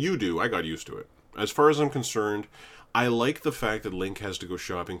 No? you do. I got used to it. As far as I'm concerned, I like the fact that Link has to go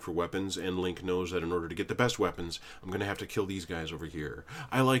shopping for weapons, and Link knows that in order to get the best weapons, I'm going to have to kill these guys over here.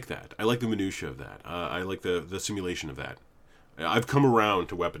 I like that. I like the minutia of that. I like the simulation of that. I've come around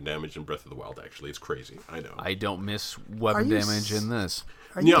to weapon damage in Breath of the Wild, actually. It's crazy. I know. I don't miss weapon you damage in this.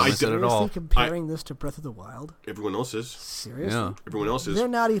 Are you Yeah, I don't seriously at all. comparing this to Breath of the Wild? Everyone else is. Seriously? Yeah. Everyone else is. They're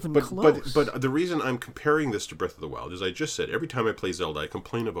not even close. But the reason I'm comparing this to Breath of the Wild is I just said every time I play Zelda, I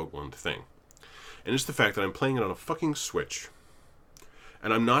complain about one thing. And it's the fact that I'm playing it on a fucking Switch.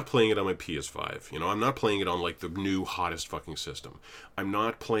 And I'm not playing it on my PS5. You know, I'm not playing it on, like, the new, hottest fucking system. I'm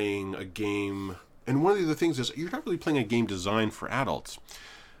not playing a game... And one of the other things is, you're not really playing a game designed for adults.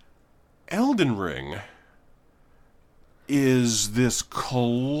 Elden Ring is this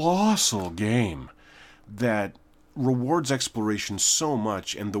colossal game that rewards exploration so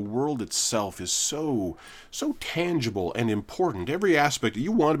much, and the world itself is so tangible and important. Every aspect,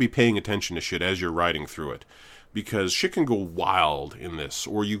 you want to be paying attention to shit as you're riding through it, because shit can go wild in this,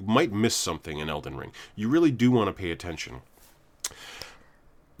 or you might miss something in Elden Ring. You really do want to pay attention.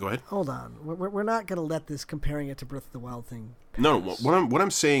 Go ahead. Hold on. We're not going to let this comparing it to Breath of the Wild thing. No, what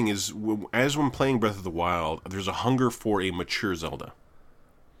I'm saying is, as I'm playing Breath of the Wild, there's a hunger for a mature Zelda,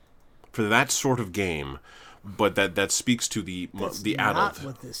 for that sort of game, but that speaks to the adult. Not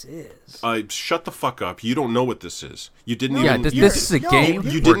what this is. Shut the fuck up! You don't know what this is. You didn't Yeah, even. this is a No, game.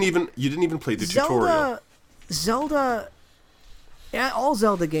 You where- didn't even play the tutorial. Zelda, all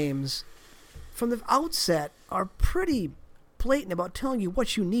Zelda games, from the outset, are pretty blatant about telling you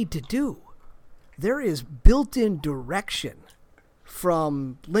what you need to do. There is built-in direction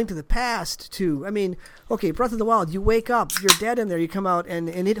from Link to the Past to, I mean, okay, Breath of the Wild, you wake up, you're dead in there, you come out, and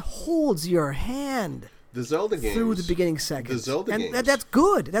it holds your hand The Zelda games through the beginning seconds. The Zelda and games. that's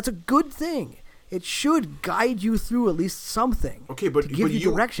good. That's a good thing. It should guide you through at least something. Okay, but to give but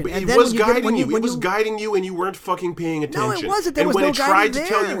you direction. But And it then was when you get- guiding when you. when It was guiding you, and you weren't fucking paying attention. wasn't. There and was when no it tried guiding to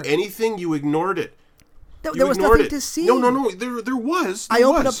tell you there. anything, you ignored it. There was ignored nothing it. to see. No. There was. I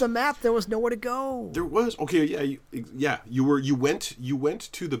opened up the map. There was nowhere to go. There was. Okay, yeah. You went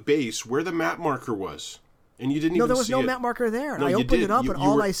to the base where the map marker was, and you didn't No, even there was see no it. map marker there. No, I you opened did. it up, You- and you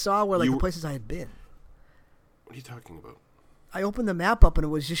all were- I saw were like you the were- places I had been. What are you talking about? I opened the map up, and it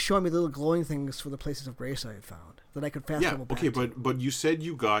was just showing me little glowing things for the places of grace I had found that I could fast Yeah. travel back Okay, to. but you said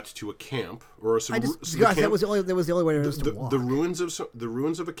you got to a camp or some. I just some gosh, camp, that was the only way there was to walk. the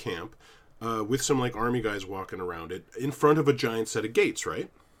ruins of a camp with some like army guys walking around it in front of a giant set of gates, right?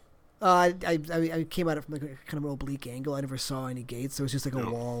 I came at it from like a kind of an oblique angle. I never saw any gates. There was just like a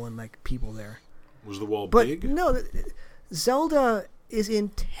wall and like people there. Was the wall But big? no, Zelda is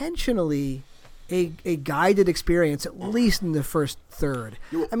intentionally a guided experience, at least in the first third.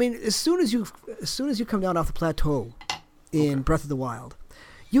 I mean, as soon as you come down off the plateau in Breath of the Wild,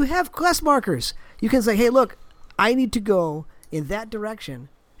 you have quest markers. You can say, "Hey, look, I need to go in that direction,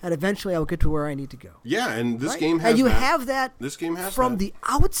 and eventually I will get to where I need to go." Yeah, and this Right? game has and you that. have that. This game has from that. the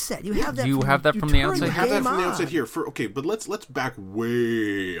outset. You have that. You from, have that you from the turn outset? You have that game from the on. outset here. But let's back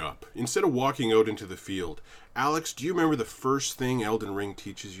way up. Instead of walking out into the field, Alex, do you remember the first thing Elden Ring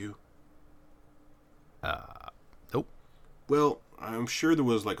teaches you? Nope. Well, I'm sure there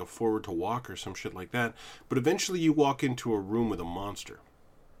was like a forward to walk or some shit like that. But eventually you walk into a room with a monster.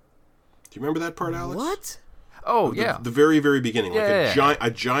 Do you remember that part, Alex? What? Oh, The- yeah. The very, very beginning. Like Yeah. a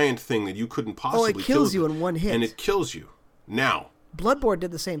giant thing that you couldn't possibly kill. kills you in one hit. And it kills you. Now, Bloodborne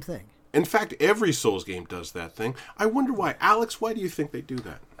did the same thing. in fact, every Souls game does that thing. I wonder why. Alex, why do you think they do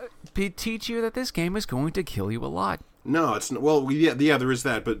that? Teach you that this game is going to kill you a lot. No, it's not. Well, yeah, there is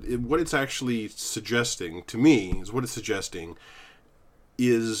that. But what it's actually suggesting to me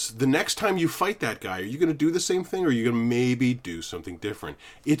is the next time you fight that guy, are you going to do the same thing, or are you going to maybe do something different?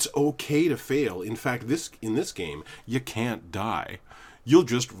 It's okay to fail. In fact, in this game, you can't die. You'll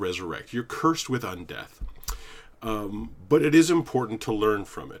just resurrect. You're cursed with undeath. But it is important to learn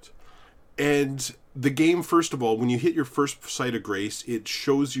from it. And the game, first of all, when you hit your first site of grace, it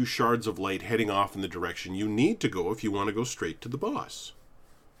shows you shards of light heading off in the direction you need to go if you want to go straight to the boss.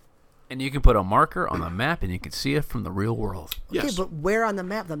 And you can put a marker on the map and you can see it from the real world. Yes. Okay, but where on the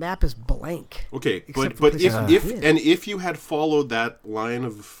map? The map is blank. Okay, Except but for if places you if you had followed that line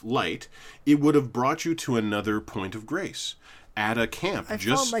of light, it would have brought you to another point of grace at a camp. I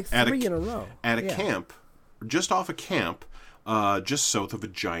found like at 3 in a row. At a Yeah. camp just off a camp, just south of a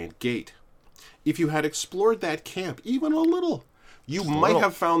giant gate. If you had explored that camp even a little, you might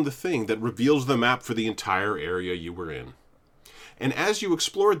have found the thing that reveals the map for the entire area you were in. And as you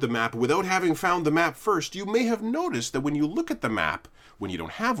explored the map without having found the map first, you may have noticed that when you look at the map, when you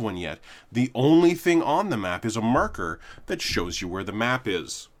don't have one yet, the only thing on the map is a marker that shows you where the map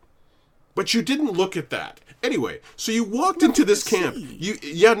is. But you didn't look at that. Anyway, so you walked into this camp.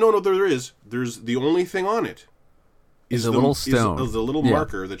 There is. There's the only thing on it. Is a little stone. Is the little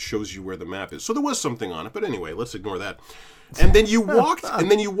marker that shows you where the map is. So there was something on it, but anyway, let's ignore that. And then you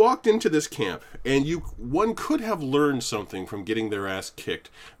walked into this camp, and one could have learned something from getting their ass kicked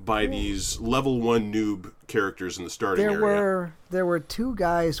by these level 1 noob characters in the starting area. There were 2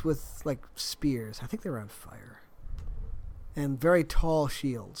 guys with like spears. I think they were on fire. And very tall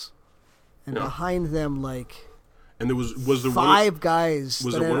shields. And behind them, like, and there was there 5 guys.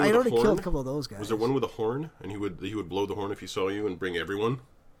 Was there one with I'd a already horn? killed a couple of those guys. Was there one with a horn, and he would blow the horn if he saw you and bring everyone?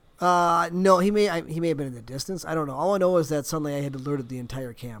 No, he may have been in the distance. I don't know. All I know is that suddenly I had alerted the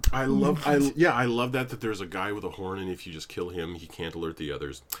entire camp. I love that there's a guy with a horn, and if you just kill him, he can't alert the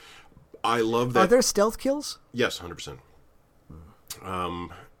others. I love that. Are there stealth kills? Yes, 100%.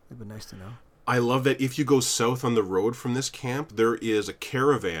 It'd be nice to know. I love that if you go south on the road from this camp, there is a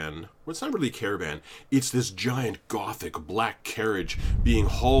caravan. Well, it's not really a caravan. It's this giant gothic black carriage being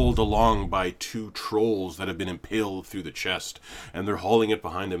hauled along by 2 trolls that have been impaled through the chest, and they're hauling it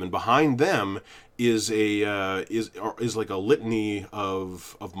behind them. And behind them is like a litany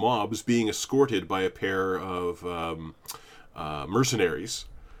of mobs being escorted by a pair of mercenaries.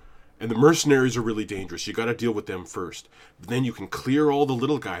 And the mercenaries are really dangerous. You got to deal with them first. Then you can clear all the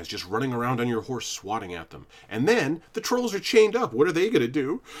little guys just running around on your horse, swatting at them. And then the trolls are chained up. What are they going to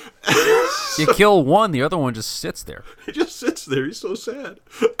do? You kill one, the other one just sits there. He just sits there. He's so sad.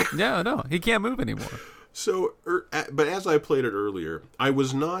 Yeah, no, he can't move anymore. So, but as I played it earlier, I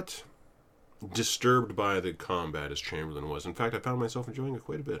was not disturbed by the combat as Chamberlain was. In fact, I found myself enjoying it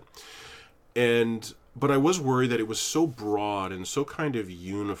quite a bit. But I was worried that it was so broad and so kind of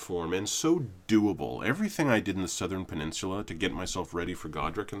uniform and so doable. Everything I did in the Southern Peninsula to get myself ready for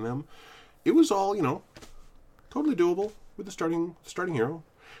Godric and them, it was all, totally doable with the starting hero.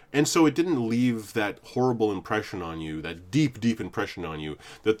 And so it didn't leave that horrible impression on you, that deep, deep impression on you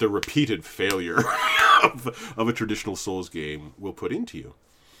that the repeated failure of a traditional Souls game will put into you.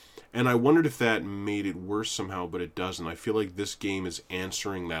 And I wondered if that made it worse somehow, but it doesn't. I feel like this game is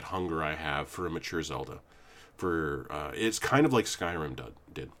answering that hunger I have for a mature Zelda. It's kind of like Skyrim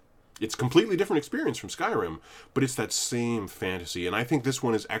did. It's a completely different experience from Skyrim, but it's that same fantasy. And I think this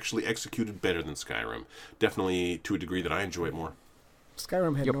one is actually executed better than Skyrim. Definitely to a degree that I enjoy it more.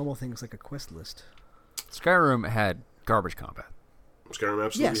 Skyrim had normal things like a quest list. Skyrim had garbage combat. Skyrim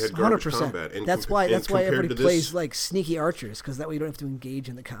absolutely had 100%. combat. And that's why everybody this, plays like sneaky archers, because that way you don't have to engage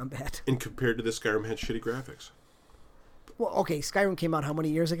in the combat. And compared to this, Skyrim had shitty graphics. Well, okay, Skyrim came out how many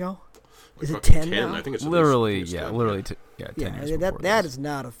years ago? Like is it 10 now? I think it's literally, 10, 10 years before that this. Is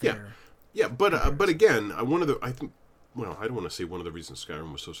not a fair. Yeah, but again, I don't want to say one of the reasons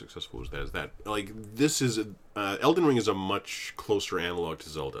Skyrim was so successful is that like this is Elden Ring is a much closer analog to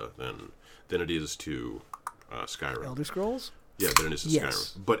Zelda than it is to Skyrim. Elder Scrolls. Yeah, than it is to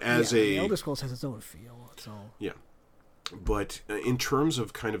Skyrim. But as Elder Scrolls has its own feel. So yeah, but in terms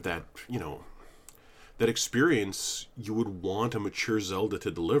of kind of that that experience you would want a mature Zelda to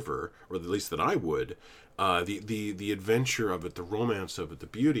deliver, or at least that I would. The adventure of it, the romance of it, the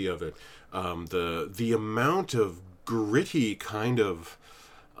beauty of it, the amount of gritty kind of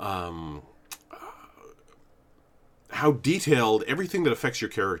how detailed everything that affects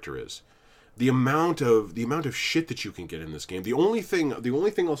your character is. The amount of shit that you can get in this game. The only thing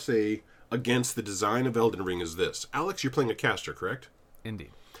I'll say against the design of Elden Ring is this. Alex, you're playing a caster, correct?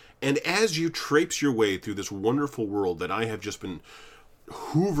 Indeed. And as you traipse your way through this wonderful world that I have just been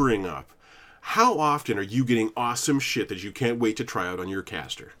hoovering up, how often are you getting awesome shit that you can't wait to try out on your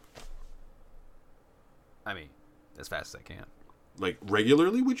caster? I mean, as fast as I can. Like,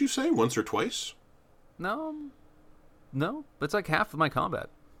 regularly, would you say? Once or twice? No. That's like half of my combat.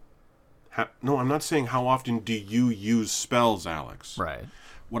 No, I'm not saying how often do you use spells, Alex. Right.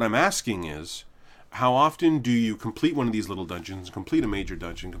 What I'm asking is, how often do you complete one of these little dungeons, complete a major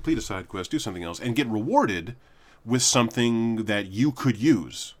dungeon, complete a side quest, do something else, and get rewarded with something that you could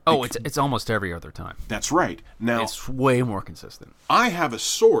use? Oh, it's almost every other time. That's right. Now, it's way more consistent. I have a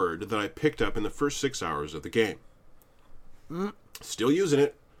sword that I picked up in the first 6 hours of the game. Still using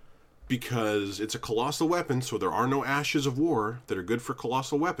it because it's a colossal weapon, so there are no ashes of war that are good for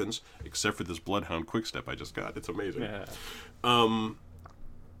colossal weapons, except for this Bloodhound Quickstep I just got. It's amazing. Yeah.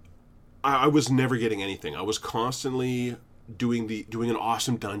 I was never getting anything. I was constantly doing an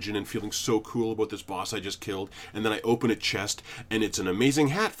awesome dungeon and feeling so cool about this boss I just killed, and then I open a chest and it's an amazing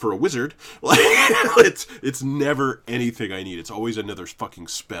hat for a wizard. Like it's never anything I need. It's always another fucking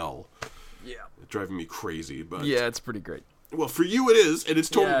spell. Yeah. It's driving me crazy, but Yeah, it's pretty great. well, for you it is, and it's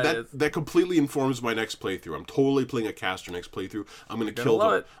totally Yeah, it is. that completely informs my next playthrough. I'm totally playing a caster next playthrough. I'm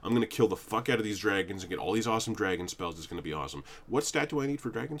gonna kill the fuck out of these dragons and get all these awesome dragon spells. It's gonna be awesome. What stat do I need for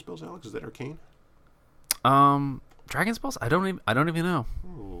dragon spells, Alex? Is that arcane? Dragon spells? I don't even know.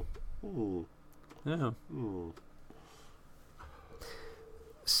 Ooh. Yeah. Ooh.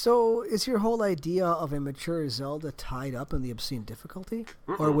 So, is your whole idea of a mature Zelda tied up in the obscene difficulty,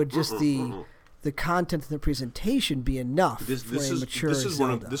 or would just the content of the presentation be enough for a mature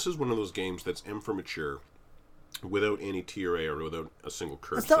Zelda? This is one of those games that's M for mature, without any TRA or without a single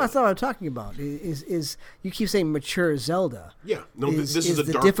curse. That's not what I'm talking about. Is you keep saying mature Zelda? Yeah, no. This is a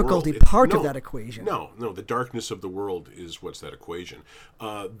the dark difficulty world. part of that equation. No, the darkness of the world is what's that equation.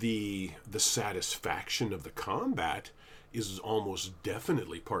 The satisfaction of the combat is almost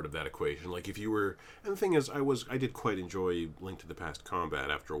definitely part of that equation. Like if you were, and the thing is, I did quite enjoy Link to the Past combat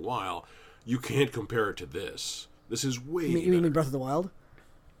after a while. You can't compare it to this. This is way better. You mean Breath of the Wild?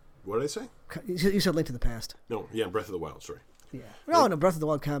 What did I say? You said Link to the Past. No, yeah, Breath of the Wild. Sorry. Yeah. No, Breath of the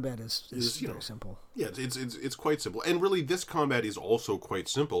Wild combat is you very know, simple. Yeah, it's quite simple, and really, this combat is also quite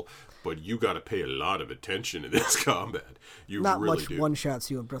simple. But you got to pay a lot of attention in this combat. You Not really much do. one shots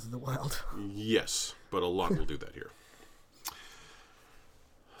you in Breath of the Wild. Yes, but a lot will do that here.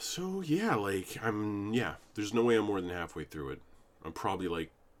 So yeah, there's no way I'm more than halfway through it. I'm probably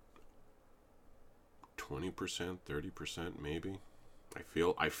like 20%, 30%, maybe. I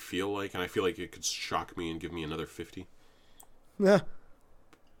feel like it could shock me and give me another 50. Yeah.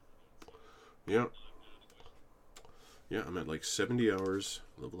 Yeah. Yeah, I'm at like 70 hours,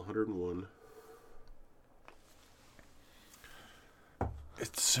 level 101.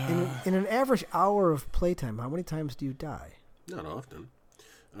 It's In an average hour of playtime, how many times do you die? not often.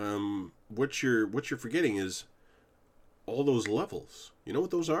 What you're forgetting is all those levels. You know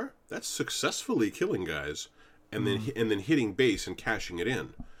what those are? That's successfully killing guys and then hitting base and cashing it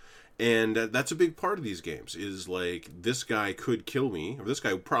in. And that's a big part of these games, is like, this guy could kill me, or this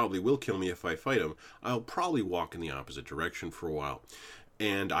guy probably will kill me if I fight him. I'll probably walk in the opposite direction for a while.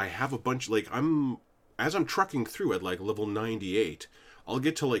 And I have a bunch, like, as I'm trucking through at like level 98, I'll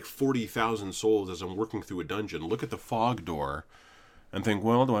get to like 40,000 souls as I'm working through a dungeon, look at the fog door, and think,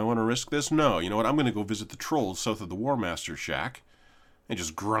 well, do I want to risk this? No. You know what? I'm going to go visit the trolls south of the War Master shack and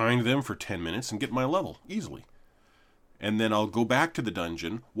just grind them for 10 minutes and get my level easily. And then I'll go back to the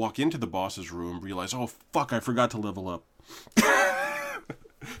dungeon, walk into the boss's room, realize, oh, fuck, I forgot to level up.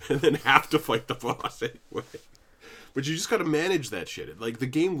 And then have to fight the boss anyway. But you just got to manage that shit. Like, the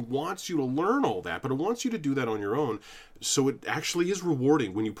game wants you to learn all that, but it wants you to do that on your own. So it actually is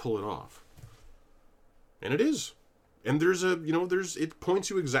rewarding when you pull it off. And it is. And it points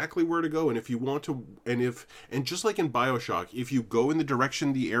you exactly where to go. And if you want to, and just like in BioShock, if you go in the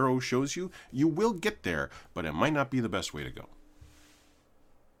direction the arrow shows you, you will get there, but it might not be the best way to go.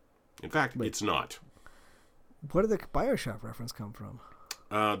 In fact, it's not. Where did the BioShock reference come from?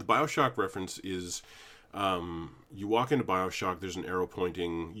 The BioShock reference is, you walk into BioShock, there's an arrow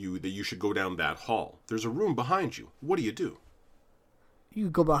pointing you that you should go down that hall. There's a room behind you. What do? You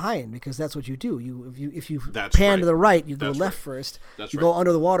go behind, because that's what you do. If you That's pan right. to the right, you go That's left right. first. That's you right. go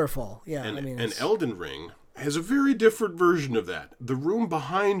under the waterfall. Yeah, And Elden Ring has a very different version of that. The room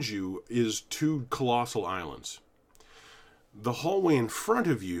behind you is 2 colossal islands. The hallway in front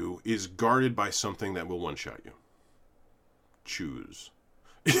of you is guarded by something that will one-shot you. Choose.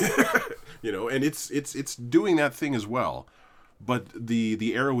 And it's doing that thing as well. But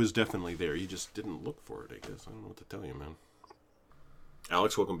the arrow is definitely there. You just didn't look for it, I guess. I don't know what to tell you, man.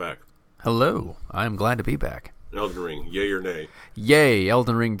 Alex, welcome back. Hello. I'm glad to be back. Elden Ring, yay or nay? Yay,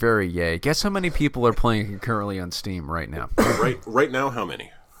 Elden Ring, very yay. Guess how many people are playing concurrently on Steam right now? Right now, how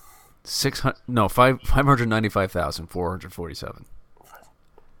many? 595,447.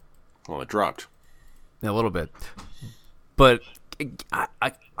 Well, it dropped. A little bit. But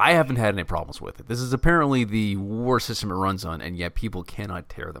I haven't had any problems with it. This is apparently the worst system it runs on, and yet people cannot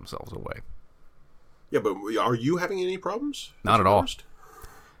tear themselves away. Yeah, but are you having any problems? Not at all.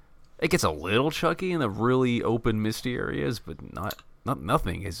 It gets a little chucky in the really open, misty areas, but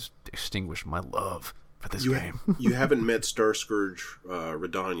nothing has extinguished my love for this game. You haven't met Star Scourge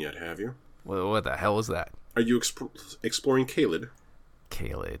Radahn yet, have you? What the hell is that? Are you exploring Caelid?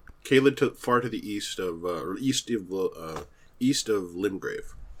 Caelid far to the east of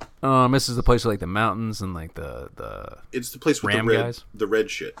Limgrave. This is the place with, like, the mountains and like the It's the place with ram the guys?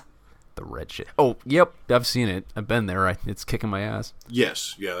 red shit. The red shit. Oh, yep. I've seen it. I've been there. It's kicking my ass.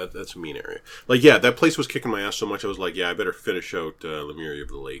 Yes, yeah, that's a mean area. Like, yeah, that place was kicking my ass so much. I was like, yeah, I better finish out Lemuria of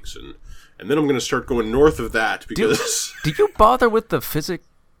the Lakes, and then I'm going to start going north of that because. Did you bother with the physic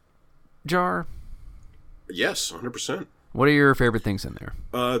jar? Yes, 100%. What are your favorite things in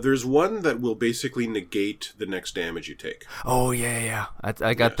there? There's one that will basically negate the next damage you take. Oh yeah.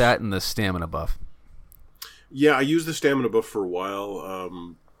 I got that in the stamina buff. Yeah, I used the stamina buff for a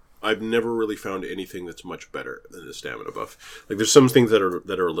while. I've never really found anything that's much better than the stamina buff. Like, there's some things that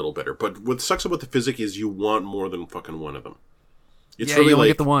are a little better, but what sucks about the physic is you want more than fucking one of them. It's really you only like,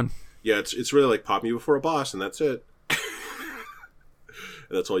 get the one. Yeah, it's really like pop me before a boss, and that's it. And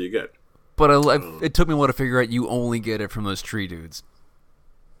that's all you get. But it took me a while to figure out you only get it from those tree dudes.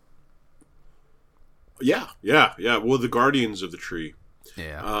 Yeah. Well, the guardians of the tree.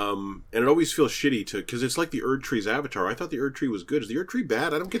 Yeah. And it always feels shitty because it's like the Erd Tree's avatar. I thought the Erd Tree was good. Is the Erd Tree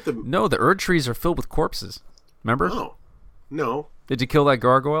bad? I don't get the. No, the Erd trees are filled with corpses. Remember? Oh, no. Did you kill that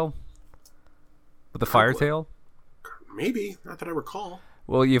gargoyle with the fire tail? Maybe, not that I recall.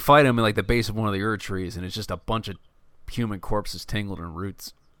 Well, you fight him in like the base of one of the Erd trees, and it's just a bunch of human corpses tangled in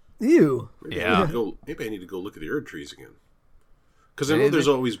roots. Ew. Maybe I need to go look at the Erd Trees again. Because I know there's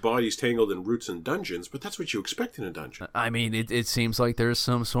always bodies tangled in roots in dungeons, but that's what you expect in a dungeon. I mean, it seems like there's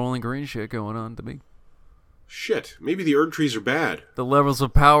some Soylent Green shit going on to me. Shit, maybe the Erd Trees are bad. The levels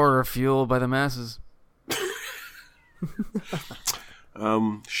of power are fueled by the masses.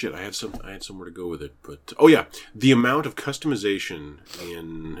 Shit, I had somewhere to go with it, but oh yeah, the amount of customization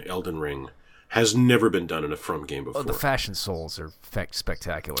in Elden Ring has never been done in a From game before. Oh, the fashion souls are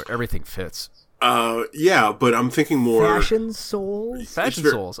spectacular. Everything fits. Yeah, but I'm thinking more Fashion souls? Fashion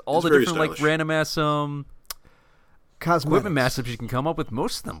souls. All the different stylish. like random ass Cosmetics. equipment mashups you can come up with.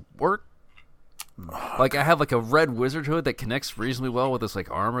 Most of them work. Like I have like a red wizard hood that connects reasonably well with this like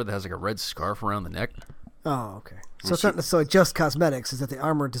armor that has like a red scarf around the neck. Oh, okay. So it's not necessarily just cosmetics, it's that the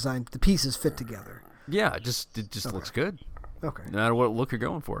armor design, the pieces fit together. Yeah, it just looks good. Okay. No matter what look you're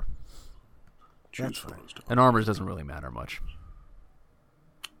going for. That's fine. And armor doesn't really matter much.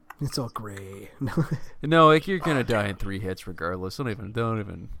 It's all gray. No, like you're gonna die in 3 hits regardless. Don't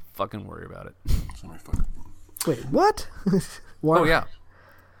even fucking worry about it. Wait, what? Oh yeah.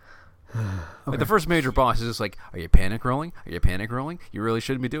 Like the first major boss is just like, are you panic rolling? Are you panic rolling? You really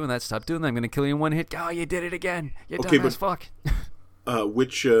shouldn't be doing that. Stop doing that. I'm gonna kill you in 1 hit. Oh, you did it again. You dumbass fuck.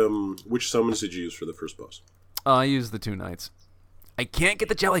 Which summons did you use for the first boss? I used the 2 knights. I can't get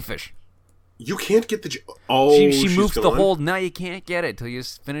the jellyfish. You can't get the. She moved the hold. Now you can't get it till you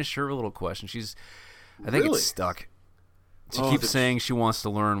finish her little question. I think it's stuck. She keeps saying she wants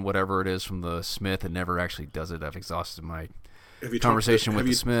to learn whatever it is from the smith and never actually does it. I've exhausted my conversation with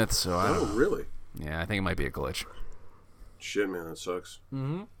the smith, so I don't. Oh, really? Yeah, I think it might be a glitch. Shit, man, that sucks.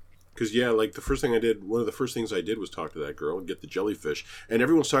 Mm-hmm. Because like the first thing I did, one of the first things I did was talk to that girl and get the jellyfish. And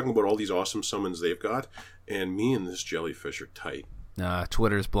everyone's talking about all these awesome summons they've got, and me and this jellyfish are tight.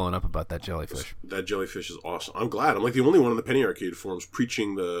 Twitter's blowing up about that jellyfish. That jellyfish is awesome. I'm glad. I'm like the only one in the Penny Arcade forums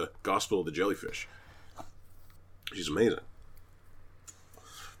preaching the gospel of the jellyfish. She's amazing.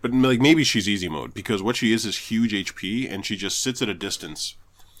 But like maybe she's easy mode because what she is huge HP and she just sits at a distance.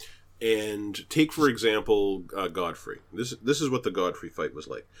 And take for example Godfrey. This is what the Godfrey fight was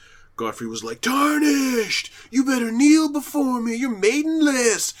like. Godfrey was like, "Tarnished! You better kneel before me. You're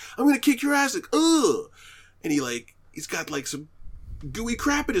maidenless. I'm gonna kick your ass." Like, ugh. And he's got like some gooey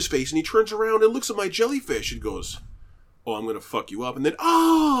crap in his face, and he turns around and looks at my jellyfish and goes, "Oh, I'm gonna fuck you up." And then,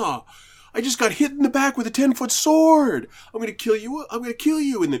 I just got hit in the back with a 10-foot sword. I'm gonna kill you. I'm gonna kill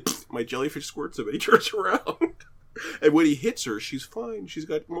you. And then my jellyfish squirts him, and he turns around. And when he hits her, she's fine. She's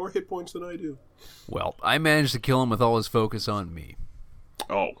got more hit points than I do. Well, I managed to kill him with all his focus on me.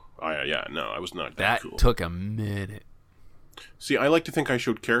 Oh, yeah, no, I was not that cool. Took a minute. See, I like to think I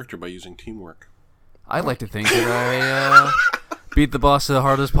showed character by using teamwork. I like to think that I beat the boss the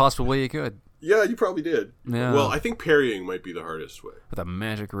hardest possible way you could. Yeah, you probably did. Yeah. Well, I think parrying might be the hardest way. With a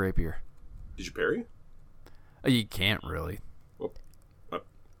magic rapier. Did you parry? You can't really. Well,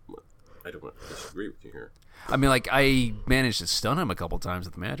 I don't want to disagree with you here. I mean, like, I managed to stun him a couple times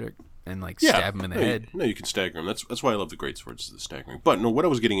with magic and, stab him in the head. No, you can stagger him. That's why I love the greatswords, the staggering. But, no, what I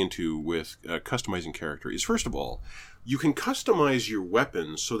was getting into with customizing character is, first of all, you can customize your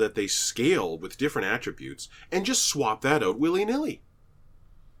weapons so that they scale with different attributes and just swap that out willy-nilly.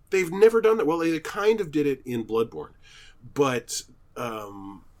 They've never done that. Well, they kind of did it in Bloodborne. But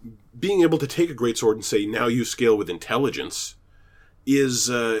being able to take a greatsword and say, now you scale with intelligence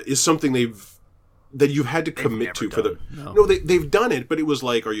is something that you've had to commit to for the. No, they've done it, but it was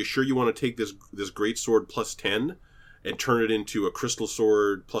like, are you sure you want to take this great sword plus 10 and turn it into a Crystal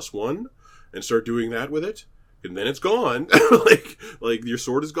Sword +1 and start doing that with it, and then it's gone. like your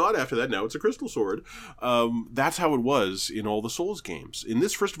sword is gone after that. Now it's a Crystal Sword. That's how it was in all the Souls games. In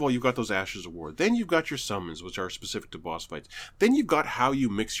this, first of all, you've got those Ashes of War. Then you've got your summons, which are specific to boss fights. Then you've got how you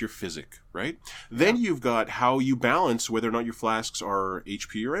mix your physic, right? Then you've got how you balance whether or not your flasks are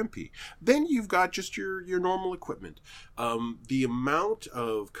HP or MP. Then you've got just your normal equipment. The amount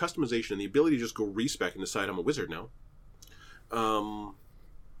of customization and the ability to just go respec and decide I'm a wizard now.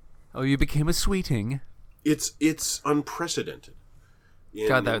 Oh, you became a sweeting. It's unprecedented.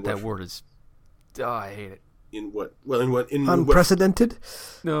 God, that word is... Oh, I hate it. In what? Well, in what? In Unprecedented?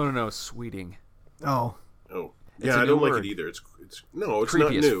 No, sweeting. Oh. Oh. It's Yeah, a I new don't like word. it either. It's not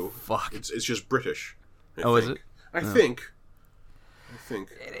Creepy as new. fuck. It's just British. I Oh, think. is it? I think.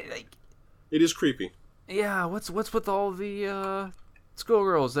 It is creepy. Yeah, what's with all the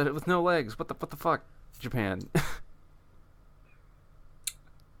schoolgirls with no legs? What the fuck, Japan?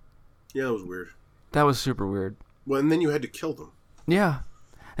 Yeah, it was weird. That was super weird. Well, and then you had to kill them. Yeah,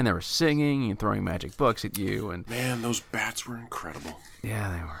 and they were singing and throwing magic books at you, and Man, those bats were incredible. yeah,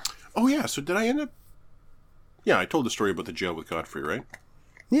 they were. Oh yeah, so did I end up? Yeah, I told the story about the jail with Godfrey, right?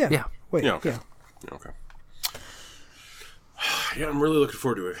 Yeah. Yeah. Wait. Yeah, okay. Yeah. Yeah, okay. Yeah, I'm really looking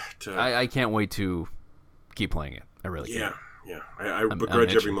forward to it. I can't wait to keep playing it. I really Yeah, can't. yeah. I begrudge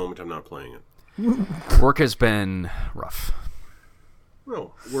every itching. moment I'm not playing it. Work has been rough.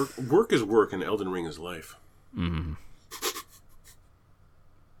 Well, work is work, and Elden Ring is life. Mm.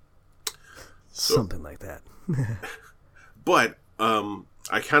 Something like that. But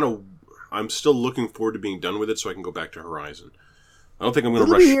I'm still looking forward to being done with it, so I can go back to Horizon. I don't think I'm going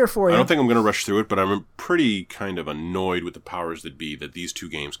to It'll rush. be here for I you. don't think I'm going to rush through it, but I'm pretty kind of annoyed with the powers that be that these two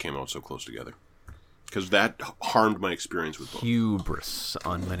games came out so close together, because that harmed my experience with both. Hubris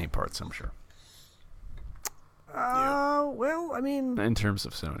on many parts, I'm sure. Well, I mean, In terms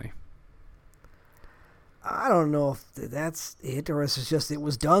of Sony. I don't know if that's it, or it's just it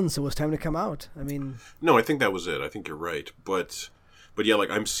was done, so it was time to come out. I mean, No, I think that was it. I think you're right, but yeah,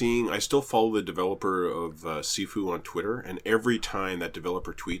 like I still follow the developer of Sifu on Twitter, and every time that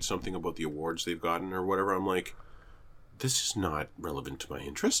developer tweets something about the awards they've gotten or whatever, I'm like, this is not relevant to my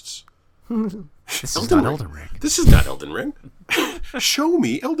interests. This is not Elden Ring. This is not Elden Ring. Show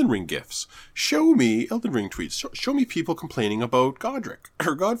me Elden Ring gifs. Show me Elden Ring tweets. Show me people complaining about Godric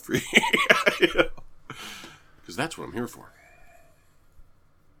or Godfrey. Because that's what I'm here for.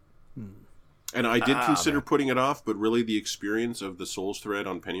 And I did consider putting it off, but really the experience of the Souls thread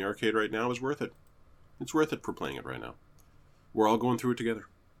on Penny Arcade right now is worth it. It's worth it for playing it right now. We're all going through it together.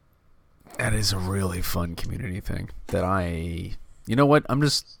 That is a really fun community thing you know what? I'm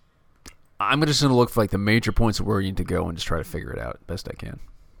just going to look for like the major points of where you need to go and just try to figure it out best I can.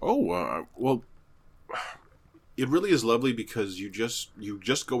 Oh, well, it really is lovely because you just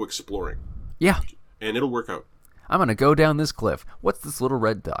go exploring, Yeah. and it'll work out. I'm going to go down this cliff. What's this little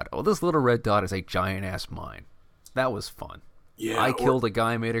red dot? Oh, this little red dot is a giant-ass mine. That was fun. Yeah, I killed a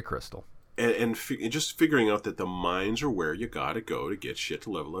guy made of crystal. and just figuring out that the mines are where you gotta go to get shit to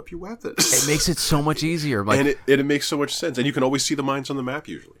level up your weapons. It makes it so much easier. Like, and it makes so much sense, and you can always see the mines on the map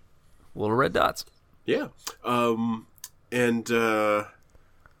usually. little red dots. Yeah. And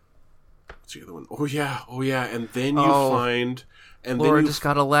what's the other one? Oh yeah. And then you find, and Laura then you just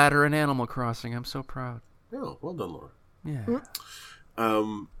got a ladder in Animal Crossing. I'm so proud. oh, well done, Laura. Yeah.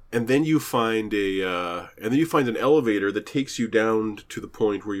 And then you find an elevator that takes you down to the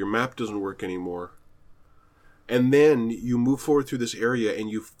point where your map doesn't work anymore. And then you move forward through this area and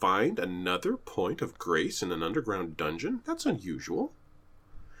you find another point of grace in an underground dungeon. That's unusual.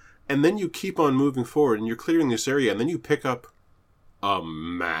 And then you keep on moving forward and you're clearing this area, and then you pick up a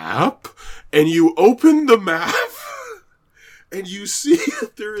map and you open the map and you see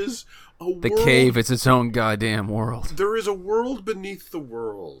that there is The cave, it's its own goddamn world. there is a world beneath the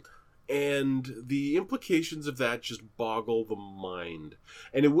world, and the implications of that just boggle the mind.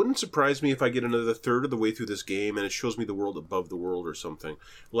 And it wouldn't surprise me if I get another third of the way through this game and it shows me the world above the world or something.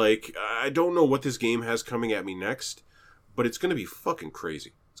 Like, I don't know what this game has coming at me next, but it's going to be fucking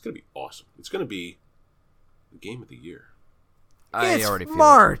crazy. It's going to be awesome. It's going to be the game of the year. it's already feel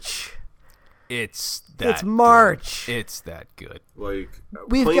March. It's that It's March. Good. It's that good. Like,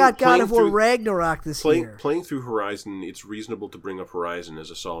 We've got God of War Ragnarok this year. Playing through Horizon, it's reasonable to bring up Horizon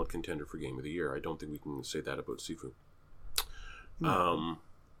as a solid contender for Game of the Year. I don't think we can say that about Sifu.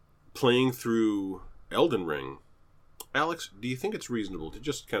 Playing through Elden Ring, Alex, do you think it's reasonable to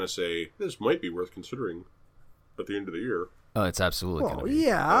just kind of say, this might be worth considering at the end of the year? Oh, it's absolutely Well, going to be.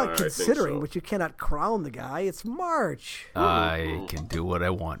 yeah, I think considering, so. but you cannot crown the guy. It's March. I can do what I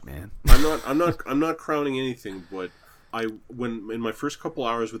want, man. I'm not crowning anything, but when in my first couple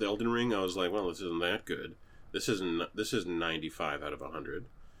hours with Elden Ring, I was like, well, this isn't that good. This is 95 out of 100.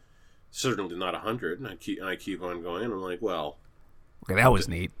 Certainly not 100. And I keep on going. And I'm like, well, Okay, that was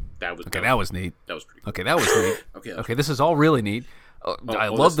neat. that was Okay, that was neat. that was pretty. Okay, that was neat. Okay, Okay, this is all really neat. I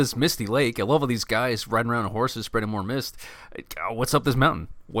oh, love this misty lake. I love all these guys riding around on horses, spreading more mist. What's up this mountain?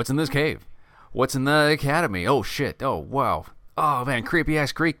 What's in this cave? What's in the academy? Oh shit! Oh wow! Oh man, creepy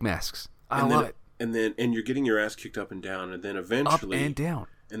ass Greek masks. I love it. And you're getting your ass kicked up and down, and then Up eventually and down.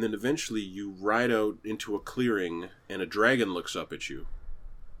 And then eventually you ride out into a clearing and a dragon looks up at you.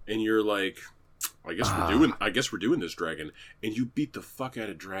 And you're like, I guess we're doing this, dragon. And you beat the fuck out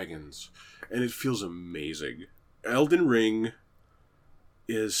of dragons. And it feels amazing. Elden Ring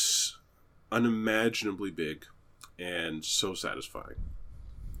is unimaginably big and so satisfying.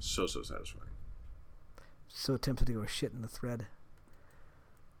 So satisfying. So tempted to go shit in the thread.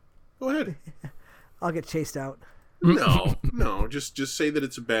 Go ahead. I'll get chased out. No. Just say that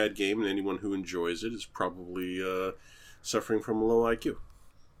it's a bad game, and anyone who enjoys it is probably suffering from a low IQ.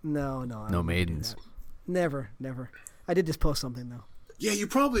 No. No maidens. Never. I did just post something though. Yeah, he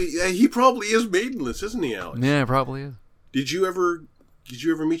probably is maidenless, isn't he, Alex? Yeah, it probably is. Did you ever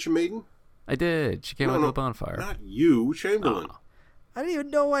meet your maiden? I did. She came out of the bonfire. Not you, Chamberlain. Oh. I didn't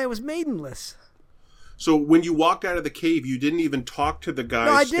even know why I was maidenless. So when you walked out of the cave, you didn't even talk to the guy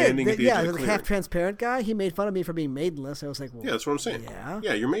No, I did. standing at the edge of the the clearing. half-transparent guy. He made fun of me for being maidenless. I was like, well, Yeah, that's what I'm saying.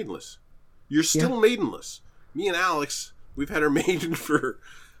 Yeah, you're maidenless. You're still maidenless. Me and Alex, we've had our maiden for,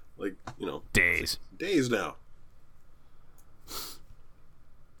 Days. days now.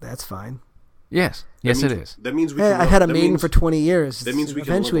 that's fine. Yes. Yes, it is. That means we. Hey, Can I had a that maiden means- for 20 years. that means we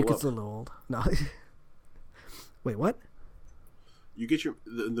can Eventually it level gets a up. little old. No. Wait, what? You get your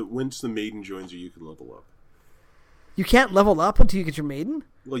once the maiden joins you can level up. You can't level up until you get your maiden?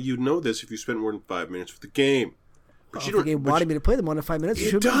 Well, you'd know this if you spent more than 5 minutes with the game. But If the game wanted me to play them more than 5 minutes, it It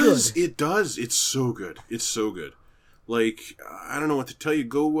should does. be good. It does. It's so good. It's so good. Like, I don't know what to tell you.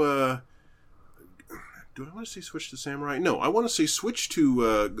 Go, do I want to say switch to Samurai? No, I want to say switch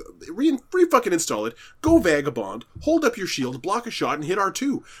to, fucking install it. Go Vagabond. Hold up your shield, block a shot, and hit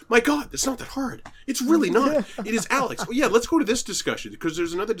R2. My God, it's not that hard. It's really not. It is Alex. Oh, yeah, let's go to this discussion, because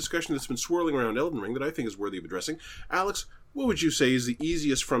there's another discussion that's been swirling around Elden Ring that I think is worthy of addressing. Alex, what would you say is the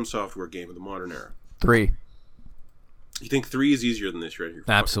easiest From Software game of the modern era? 3. You think 3 is easier than this? You're out of your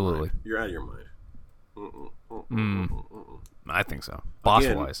fucking Absolutely. mind. You're out of your mind. I think so.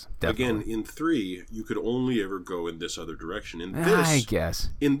 Boss-wise, definitely. Again, in 3, you could only ever go in this other direction. In this, I guess.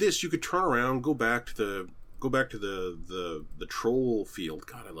 in this, you could turn around, go back to the troll field.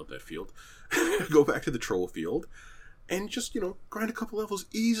 God, I love that field. Go back to the troll field, and just grind a couple levels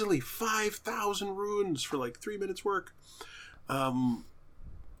easily. 5,000 runes for like 3 minutes work.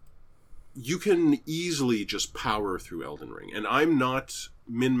 You can easily just power through Elden Ring, and I'm not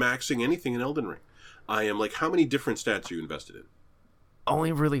min-maxing anything in Elden Ring. I am like, how many different stats are you invested in?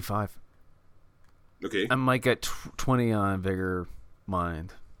 Only really 5. Okay. I might get 20 on vigor,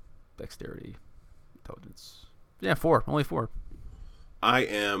 mind, dexterity, intelligence. Yeah, 4. Only 4. I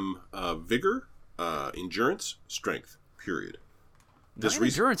am vigor, endurance, strength. Period. This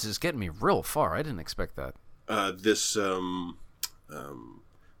Endurance is getting me real far. I didn't expect that. this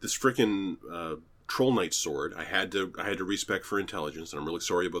freaking Troll Knight sword, I had to respec for intelligence, and I'm really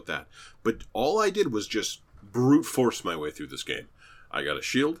sorry about that. But all I did was just brute force my way through this game. I got a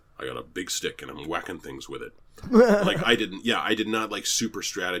shield, I got a big stick, and I'm whacking things with it. Like, I did not like super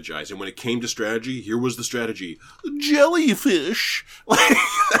strategize. And when it came to strategy, here was the strategy: jellyfish. Like,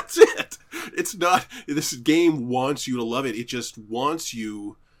 that's it. It's not. This game wants you to love it. It just wants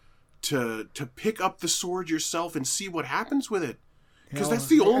you to pick up the sword yourself and see what happens with it. Because that's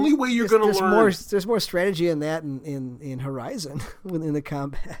the only way you're going to learn. There's more strategy in that in Horizon within the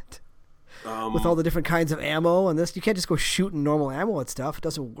combat. With all the different kinds of ammo and this, you can't just go shooting normal ammo at stuff. It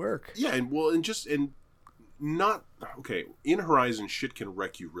doesn't work. Yeah, in Horizon, shit can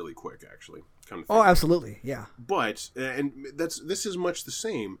wreck you really quick. Actually, kind of thing. Oh, absolutely, yeah. But this is much the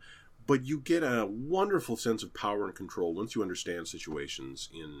same. But you get a wonderful sense of power and control once you understand situations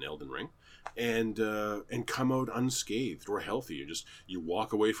in Elden Ring, and come out unscathed or healthy. You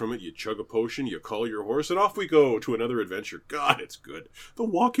walk away from it, you chug a potion, you call your horse, and off we go to another adventure. God, it's good. The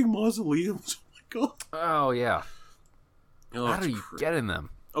walking mausoleums. Oh my God. Oh, yeah. Oh, How do you get in them?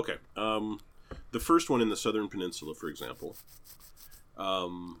 Okay. The first one in the Southern Peninsula, for example,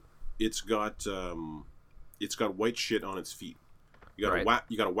 it's got white shit on its feet. You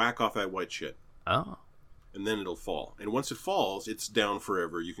gotta whack off that white shit. Oh. And then it'll fall. And once it falls, it's down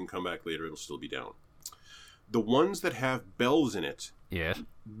forever. You can come back later, it'll still be down. The ones that have bells in it Yes.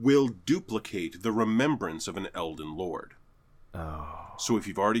 will duplicate the remembrance of an Elden Lord. Oh. So if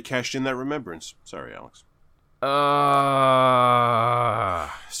you've already cashed in that remembrance, sorry, Alex.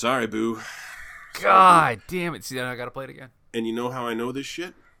 Sorry, boo. God damn it. See, then I gotta play it again. And you know how I know this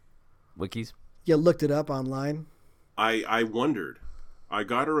shit? Wikis. You looked it up online. I wondered. I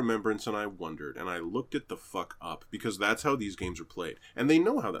got a remembrance and I wondered, and I looked it the fuck up, because that's how these games are played. And they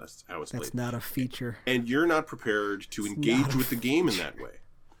know how it's That's played. not a feature. And you're not prepared to engage with the game in that way.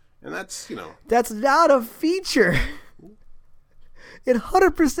 And that's, That's not a feature. It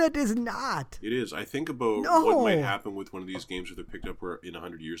 100% is not. It is. I think about No. what might happen with one of these games if they're picked up where in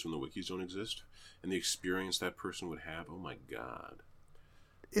 100 years when the wikis don't exist, and the experience that person would have. Oh my god.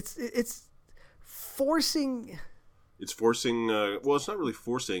 It's forcing. It's forcing. Well, it's not really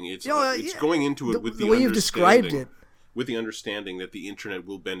forcing. It's Yeah, going into it with the way you've described it. with the understanding that the internet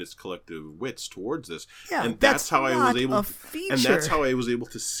will bend its collective wits towards this. Yeah, and that's how I was able. a feature. And that's how I was able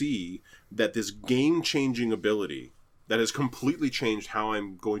to see that this game-changing ability that has completely changed how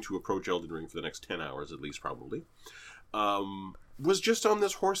I'm going to approach Elden Ring for the next 10 hours, at least probably, was just on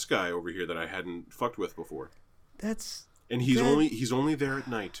this horse guy over here that I hadn't fucked with before. And he's only there at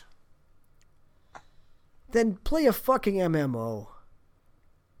night. Then play a fucking MMO.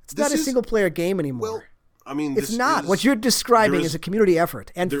 It's not a single-player game anymore. Well, I mean, it's not. What you're describing is a community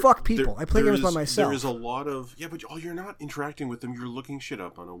effort. And fuck people. I play games by myself. There is a lot of... Yeah, but you're not interacting with them. You're looking shit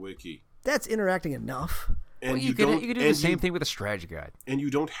up on a wiki. That's interacting enough. And you can do the same thing with a strategy guide. And you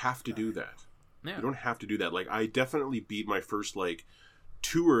don't have to do that. Yeah. You don't have to do that. Like, I definitely beat my first,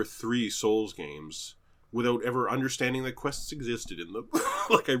 2 or 3 Souls games without ever understanding that quests existed in them.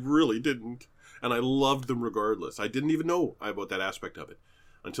 I really didn't. And I loved them regardless. I didn't even know about that aspect of it.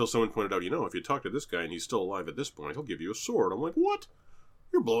 Until someone pointed out, if you talk to this guy and he's still alive at this point, he'll give you a sword. I'm like, what?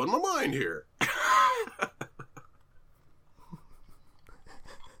 You're blowing my mind here.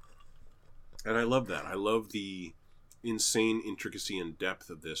 And I love that. I love the insane intricacy and depth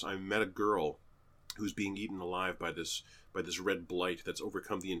of this. I met a girl who's being eaten alive by this red blight that's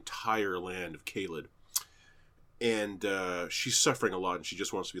overcome the entire land of Caelid. And she's suffering a lot, and she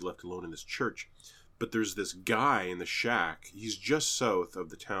just wants to be left alone in this church. But there's this guy in the shack. He's just south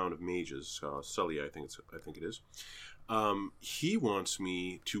of the town of Mages, Sully, I think it is. He wants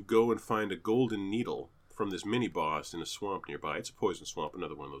me to go and find a golden needle from this mini boss in a swamp nearby. It's a poison swamp,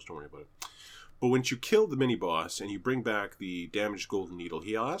 another one of those. Don't worry about it. But once you kill the mini boss and you bring back the damaged golden needle,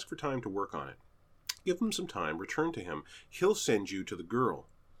 he'll ask for time to work on it. Give him some time. Return to him. He'll send you to the girl.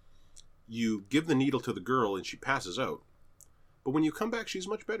 You give the needle to the girl and she passes out. But when you come back, she's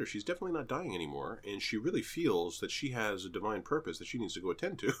much better. She's definitely not dying anymore, and she really feels that she has a divine purpose that she needs to go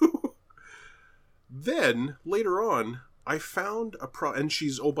attend to. Then, later on, I found and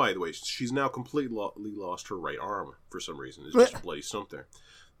she's, oh, by the way, she's now completely lost her right arm for some reason. It's just a bloody stump there.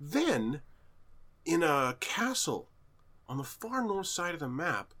 Then, in a castle on the far north side of the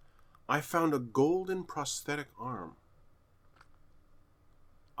map, I found a golden prosthetic arm.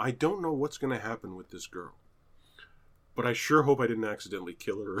 I don't know what's going to happen with this girl. But I sure hope I didn't accidentally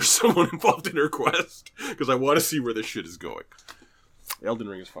kill her or someone involved in her quest, because I want to see where this shit is going. Elden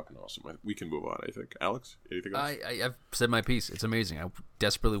Ring is fucking awesome. We can move on, I think. Alex, anything else? I've said my piece. It's amazing. I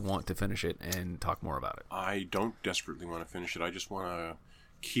desperately want to finish it and talk more about it. I don't desperately want to finish it. I just want to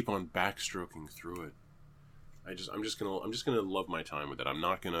keep on backstroking through it. I'm just gonna love my time with it. I'm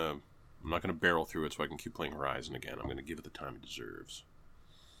not gonna barrel through it so I can keep playing Horizon again. I'm gonna give it the time it deserves.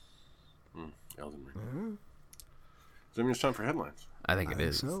 Elden Ring. Mm-hmm. Does that mean it's time for headlines? I think it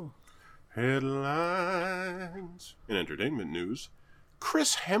is. So. Headlines. In entertainment news,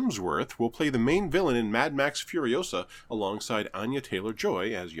 Chris Hemsworth will play the main villain in Mad Max Furiosa alongside Anya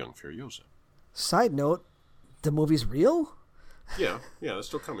Taylor-Joy as young Furiosa. Side note, the movie's real? Yeah, that's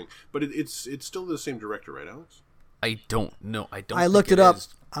still coming. But it's still the same director, right, Alex? I don't know. I looked it up.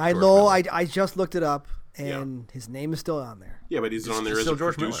 I know. I just looked it up, and his name is still on there. Yeah, but is it on there as a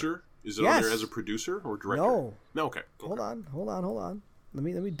producer? Is it on there as a producer or director? No. No. Okay. Hold on. Let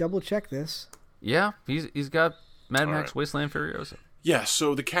me double check this. Yeah, he's got Mad Max Wasteland Furiosa. Yeah.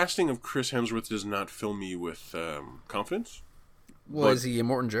 So the casting of Chris Hemsworth does not fill me with confidence. Was he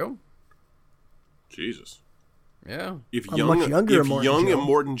Immortan Joe? Jesus. Yeah. If A young much younger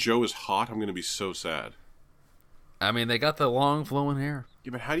Immortan Joe is hot, I'm going to be so sad. I mean, they got the long flowing hair.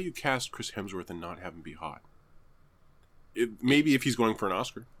 Yeah, but how do you cast Chris Hemsworth and not have him be hot? Maybe if he's going for an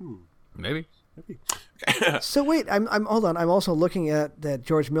Oscar. Maybe. So wait, I'm hold on. I'm also looking at that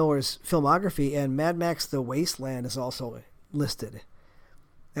George Miller's filmography, and Mad Max: The Wasteland is also listed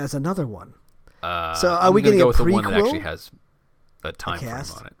as another one. So are we getting go a with prequel? the one that actually has? a time frame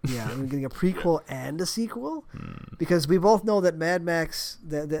cast. on it. Yeah, we're getting a prequel and a sequel because we both know that Mad Max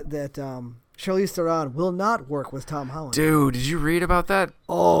that Charlize Theron will not work with Tom Holland. Dude, did you read about that?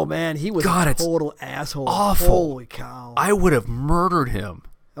 Oh man, he was God, a it's total asshole. awful. Holy cow! I would have murdered him.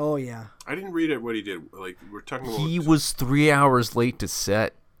 Oh yeah. I didn't read it. What he did? Like we're talking about. He was 3 hours late to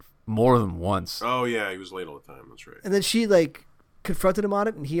set more than once. Oh yeah, he was late all the time. That's right. And then she like confronted him on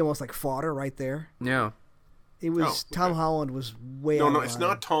it, and he almost like fought her right there. Yeah. It was Oh, okay. Tom Holland was way. No, out no, of it's line.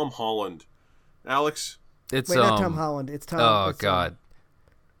 not Tom Holland. Alex, It's Wait, not Tom Holland. It's Tom. Oh it's, God.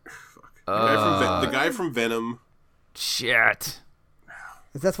 the guy from Venom. Shit.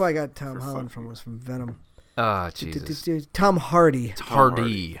 That's why I got Tom For Holland fuck. from Venom. Ah, Jesus. Tom Hardy.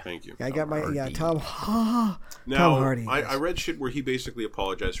 Hardy. Thank you. Yeah, I got my Hardy. Tom. Now, Tom Hardy. I read shit where he basically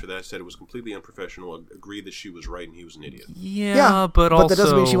apologized for that, said it was completely unprofessional, agreed that she was right and he was an idiot. Yeah, but also that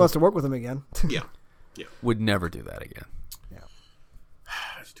doesn't mean she wants to work with him again. Yeah. would never do that again.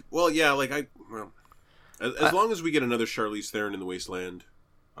 Well, yeah, like as long as we get another Charlize Theron in the Wasteland,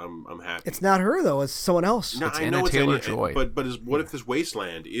 I'm happy. It's not her though. It's someone else. No, It's I Anna know it's Taylor-Joy. but what if this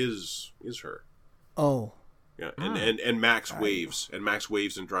Wasteland is her? Oh. Yeah, and Max waves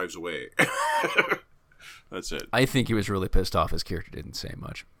and drives away. That's it. I think he was really pissed off his character didn't say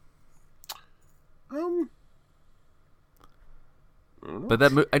much.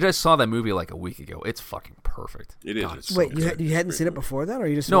 But I just saw that movie like a week ago. It's fucking perfect. It is. God, It's it's Wait, so you good. hadn't seen it before then, or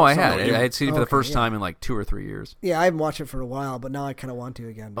you just No, I saw had. it? I had seen it for the Okay, first yeah. time in like 2 or 3 years. Yeah, I haven't watched it for a while, but now I kind of want to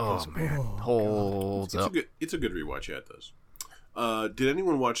again. Because, Oh man, holds up. It's a good rewatch. Yeah, it does. Did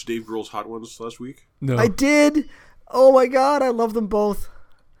anyone watch Dave Grohl's Hot Ones last week? No, I did. Oh my god, I love them both.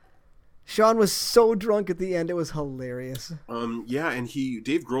 Sean was so drunk at the end; it was hilarious. Yeah, and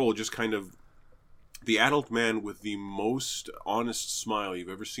Dave Grohl just kind of the adult man with the most honest smile you've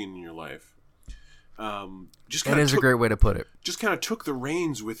ever seen in your life. Just that kind is of a great way to put it. just kind of took the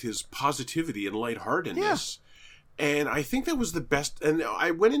reins with his positivity and lightheartedness. And I think that was the best. And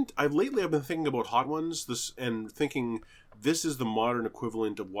lately I've been thinking about Hot Ones and thinking this is the modern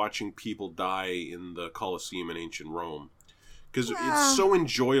equivalent of watching people die in the Colosseum in ancient Rome. Because it's so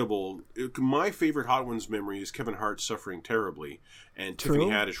enjoyable. My favorite Hot Ones memory is Kevin Hart suffering terribly and Tiffany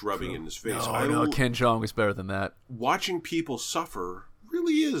Haddish rubbing in his face. No, Ken Jeong was better than that. Watching people suffer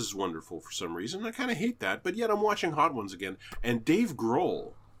really is wonderful for some reason. I kind of hate that, but yet I'm watching Hot Ones again. And Dave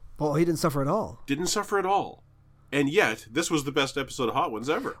Grohl Well, he didn't suffer at all. didn't suffer at all. And yet, this was the best episode of Hot Ones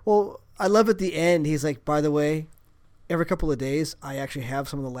ever. Well, I love at the end. He's like, by the way, every couple of days, I actually have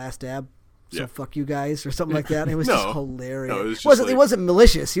some of the last dab. So Yeah. fuck you guys, or something like that. It was No. just hilarious. No, it was just wasn't like- it wasn't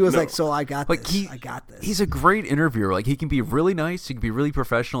malicious. He was No. like, so I got Like this. I got this. He's a great interviewer. Like he can be really nice, he can be really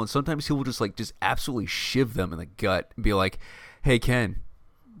professional, and sometimes he will just absolutely shiv them in the gut and be like, "Hey Ken,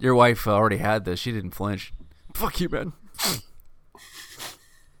 your wife already had this. She didn't flinch. Fuck you, man."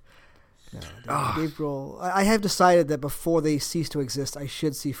 Dave Grohl. I have decided that before they cease to exist, I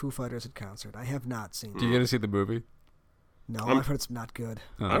should see Foo Fighters in concert. I have not seen. Do you get to see the movie? No, I've heard it's not good.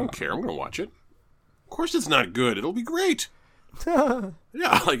 I don't care. I'm going to watch it. Of course, it's not good. It'll be great. Yeah,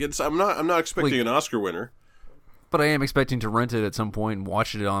 like I'm not expecting an Oscar winner. But I am expecting to rent it at some point and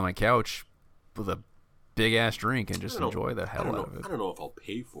watch it on my couch with a big ass drink and just enjoy the hell out of it. I don't know if I'll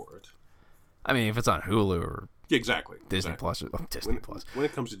pay for it. I mean, if it's on Hulu or Yeah, exactly. Disney exactly. Plus, Disney Plus. When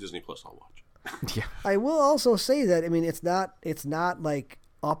it comes to Disney Plus, I'll watch it. Yeah. I will also say that it's not like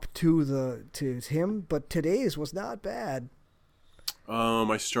up to him, but today's was not bad.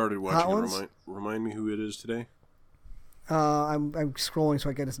 I started Hot watching Ones? it. Remind me who it is today. I'm scrolling so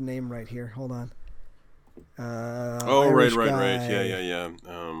I get his name right here. Hold on. Oh, Irish right. guy, Yeah.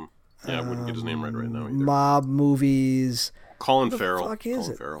 I wouldn't get his name right now either. Mob movies. Colin What the Farrell. fuck is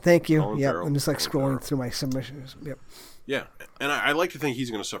Colin it? Farrell. Thank you. Colin Yep, Farrell. I'm just like Colin scrolling Farrell. through my submissions. Yep. Yeah, and I like to think he's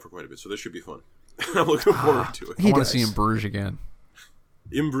going to suffer quite a bit, so this should be fun. I'm looking forward to it. I He want does. to see him Bruges again.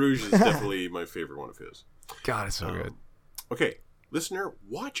 In Bruges is definitely my favorite one of his. God, it's so good. Okay, listener,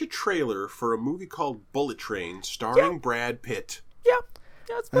 watch a trailer for a movie called Bullet Train starring Brad Pitt. Yeah.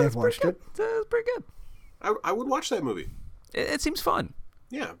 It's I have watched it. It's pretty good. I would watch that movie. It seems fun.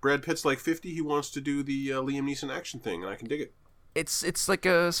 Yeah, Brad Pitt's like 50. He wants to do the Liam Neeson action thing, and I can dig it. It's like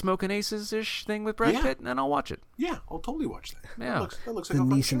a Smoking Aces-ish thing with Brad Yeah. Pitt, and I'll watch it. Yeah, I'll totally watch that. Yeah. That looks The like a fun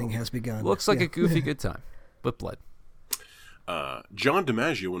Neesoning show. has begun. Looks like Yeah. a goofy good time with blood. John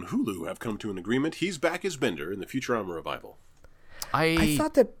DiMaggio and Hulu have come to an agreement. He's back as Bender in the Futurama revival. I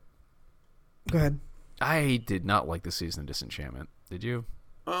thought that. Go ahead. I did not like the season of Disenchantment. Did you?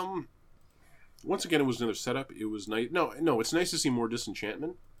 Once again, it was another setup. It was nice. No, it's nice to see more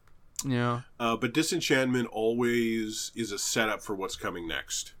Disenchantment. Yeah. But Disenchantment always is a setup for what's coming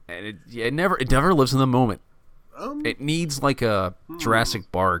next. And it never lives in the moment. It needs like a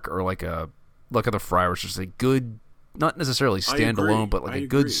Jurassic Park or like a Look at the Fry, which is a good, not necessarily standalone, but like a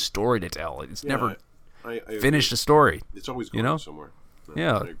good story to tell. It's never finished a story. It's always going somewhere.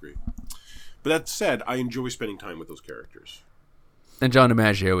 Yeah. I agree. But that said, I enjoy spending time with those characters. And John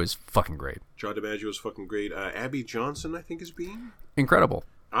DiMaggio is fucking great. John DiMaggio is fucking great. Abby Johnson, I think, is being incredible.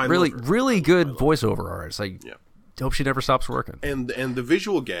 Really good voiceover artist. I hope she never stops working. And the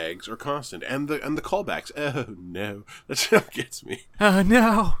visual gags are constant, and the callbacks. Oh no, that's what gets me. Oh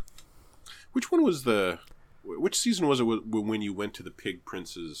no. Which one was which season was it when you went to the Pig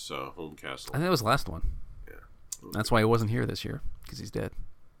Prince's home castle? I think it was the last one. Yeah. Okay. That's why he wasn't here this year, because he's dead.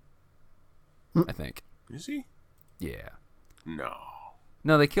 I think. Is he? Yeah.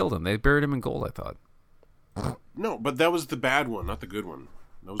 No, they killed him. They buried him in gold, I thought. No, but that was the bad one, not the good one.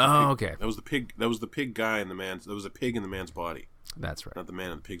 That was okay. That was the pig. That was the pig guy in the man's. That was a pig in the man's body. That's right. Not the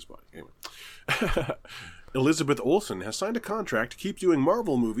man in the pig's body. Anyway. Elizabeth Olsen has signed a contract to keep doing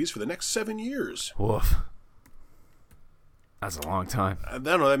Marvel movies for the next 7 years. Woof. That's a long time. I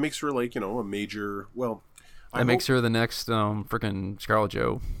don't know. That makes her like a major. Well, that makes her the next freaking Scarlet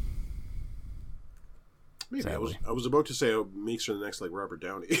Joe. Maybe I was about to say it makes her the next like Robert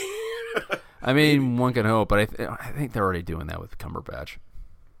Downey. I mean, one can hope, but I think they're already doing that with Cumberbatch.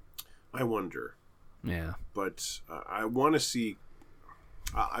 I wonder. Yeah. But I want to see.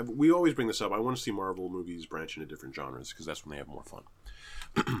 We always bring this up. I want to see Marvel movies branch into different genres because that's when they have more fun.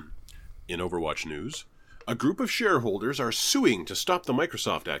 In Overwatch news, a group of shareholders are suing to stop the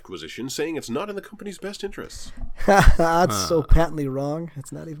Microsoft acquisition, saying it's not in the company's best interests. That's so patently wrong.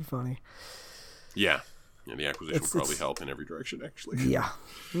 It's not even funny. Yeah, the acquisition will probably help in every direction, actually. Yeah.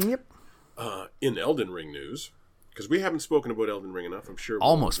 Yep. In Elden Ring news, because we haven't spoken about Elden Ring enough, I'm sure.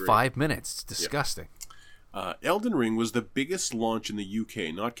 Almost 5 minutes. It's disgusting. Yeah. Elden Ring was the biggest launch in the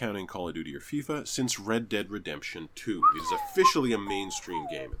UK, not counting Call of Duty or FIFA, since Red Dead Redemption 2. It is officially a mainstream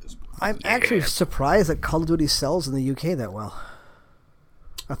game at this point. I'm actually surprised that Call of Duty sells in the UK that well.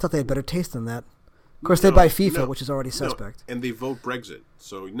 I thought they had better taste than that. Of course, they buy FIFA, which is already suspect. And they vote Brexit.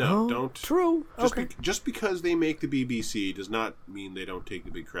 So, don't... True. Okay. Just because they make the BBC does not mean they don't take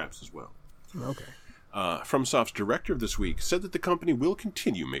the big craps as well. Okay. FromSoft's director of this week said that the company will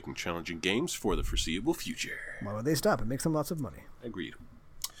continue making challenging games for the foreseeable future. Why would they stop? It makes them lots of money. Agreed.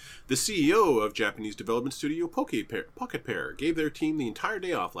 The CEO of Japanese development studio Pocket Pair gave their team the entire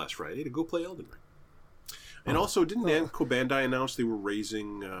day off last Friday to go play Elden Ring. And also, didn't Namco Bandai announce they were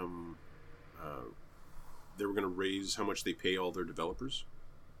raising... they were going to raise how much they pay all their developers?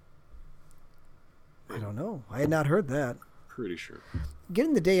 I don't know. I had not heard that. Pretty sure.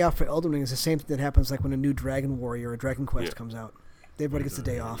 Getting the day off for Elden Ring is the same thing that happens like when a new Dragon Warrior or Dragon Quest comes out. Everybody gets the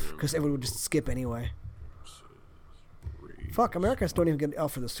day off because everyone would just skip anyway. Fuck, Americans don't even get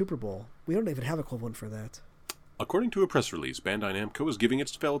off for the Super Bowl. We don't even have an equivalent for that. According to a press release, Bandai Namco is giving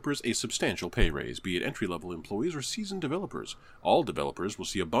its developers a substantial pay raise, be it entry-level employees or seasoned developers. All developers will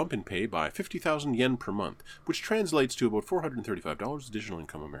see a bump in pay by 50,000 yen per month, which translates to about $435 additional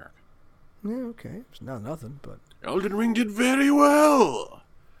income American. Yeah, okay. It's not nothing, but... Elden Ring did very well!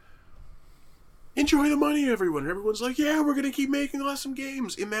 Enjoy the money, everyone. Everyone's like, yeah, we're going to keep making awesome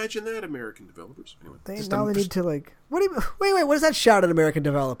games. Imagine that, American developers. Anyway, they need to, like... Wait, what is that shout at American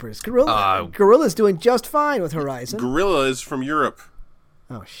developers? Guerrilla's doing just fine with Horizon. Guerrilla is from Europe.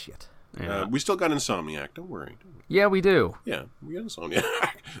 Oh, shit. Yeah. We still got Insomniac. Don't worry. Yeah, we do. Yeah, we got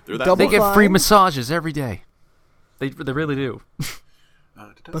Insomniac. They get free massages every day. They really do.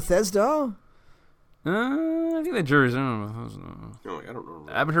 Bethesda? I think the jury's... I don't know. I don't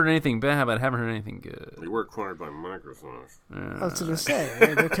know. I haven't heard anything bad, but I haven't heard anything good. They were acquired by Microsoft. I was going to say,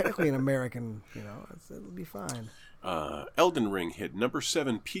 they're technically an American, it'll be fine. Elden Ring hit number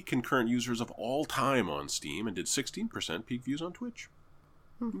 7 peak concurrent users of all time on Steam and did 16% peak views on Twitch.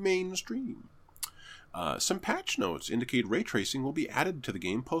 Mainstream. Some patch notes indicate ray tracing will be added to the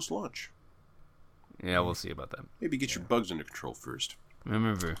game post-launch. Yeah, we'll see about that. Maybe get your bugs under control first.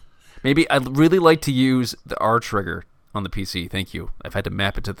 Maybe I'd really like to use the R trigger on the PC. Thank you. I've had to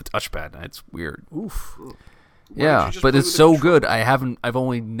map it to the touchpad. It's weird. Oof. Yeah, but it's so good. I've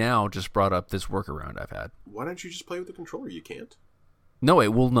only now just brought up this workaround I've had. Why don't you just play with the controller? You can't. No,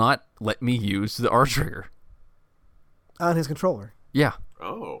 it will not let me use the R trigger on his controller. Yeah.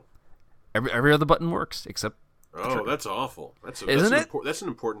 Oh. Every other button works except. Oh, that's awful. That's an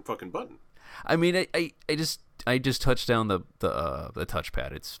important fucking button. I mean, I just touched down the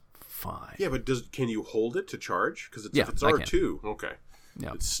touchpad. It's fine. Yeah, but can you hold it to charge? Because if it's R2, okay.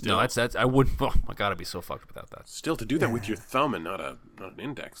 Yeah. That's I wouldn't. Oh my god, I'd be so fucked without that. Still, to do that with your thumb and not an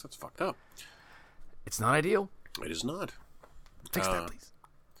index, that's fucked up. It's not ideal. It is not. Fix that, please.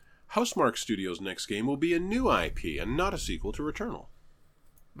 Housemarque Studios' next game will be a new IP and not a sequel to Returnal.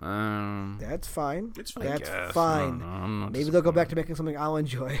 That's fine. It's fine. That's guess. fine. I'm not Maybe they'll go back to making something I'll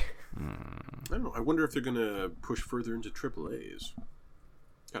enjoy. I don't know. I wonder if they're going to push further into AAAs.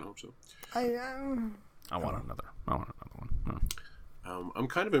 Kind of hope so. I want another one.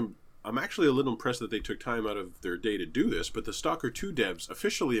 I'm actually a little impressed that they took time out of their day to do this, but the Stalker 2 devs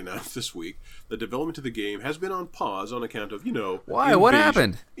officially announced this week the development of the game has been on pause on account of, Why? What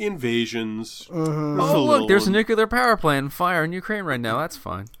happened? Invasions. Oh, look, there's a nuclear power plant on fire in Ukraine right now. That's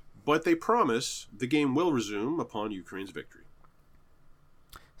fine. But they promise the game will resume upon Ukraine's victory.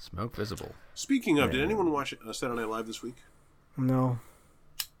 Smoke visible. Speaking of, did anyone watch Saturday Night Live this week? No.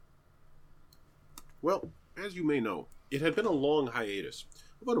 Well, as you may know, it had been a long hiatus,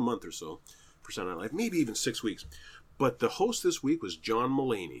 about a month or so, for Saturday Night Live, maybe even 6 weeks. But the host this week was John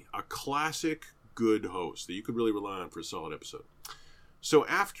Mulaney, a classic good host that you could really rely on for a solid episode. So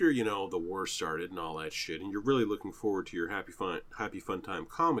after, the war started and all that shit, and you're really looking forward to your happy fun time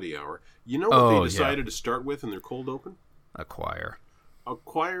comedy hour, you know what they decided to start with in their cold open? A choir. A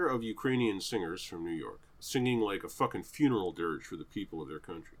choir of Ukrainian singers from New York, singing like a fucking funeral dirge for the people of their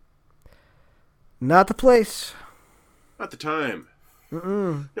country. Not the place. Not the time.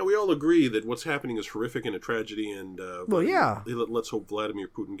 Now, we all agree that what's happening is horrific and a tragedy, and let's hope Vladimir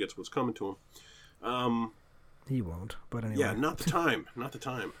Putin gets what's coming to him. He won't, but anyway. Yeah, not the time. Not the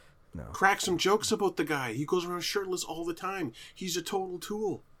time. No. Crack some jokes about the guy. He goes around shirtless all the time. He's a total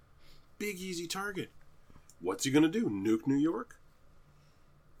tool. Big, easy target. What's he going to do? Nuke New York?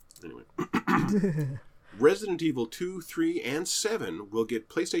 Anyway. Resident Evil 2, 3, and 7 will get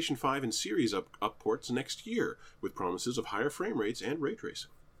PlayStation 5 and Series up ports next year, with promises of higher frame rates and ray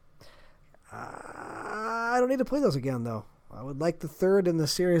tracing. I don't need to play those again, though. I would like the third in the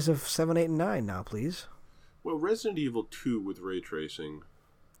series of 7, 8, and 9 now, please. Well, Resident Evil 2 with ray tracing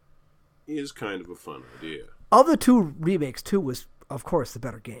is kind of a fun idea. Of the two remakes, 2 was, of course, the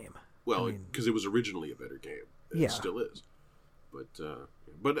better game. Well, because it was originally a better game. Yeah. It still is. But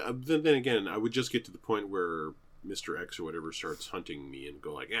then again, I would just get to the point where Mr. X or whatever starts hunting me and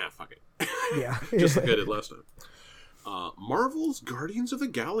go like, fuck it. Yeah. Just like I did last time. Marvel's Guardians of the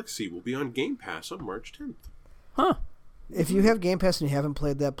Galaxy will be on Game Pass on March 10th. Huh. If you have Game Pass and you haven't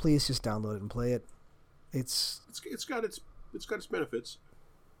played that, please just download it and play it. It's got its benefits.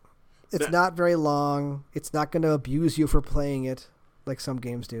 It's not very long. It's not going to abuse you for playing it like some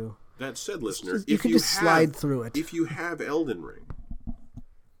games do. That said, listener, you can just slide through it. If you have Elden Ring,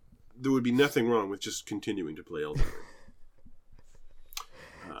 there would be nothing wrong with just continuing to play Elden Ring.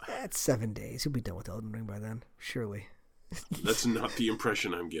 That's 7 days. You'll be done with Elden Ring by then, surely. That's not the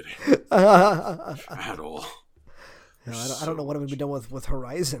impression I'm getting at all. No, I don't know what I'm going to be done with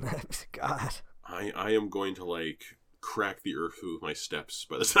Horizon. God. I am going to crack the earth with my steps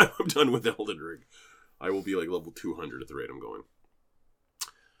by the time I'm done with Elden Ring. I will be level 200 at the rate I'm going.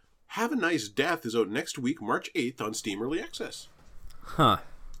 Have a Nice Death is out next week, March 8th on Steam Early Access. Huh.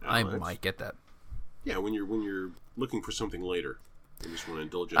 Alex? I might get that. Yeah, when you're looking for something later. You just want to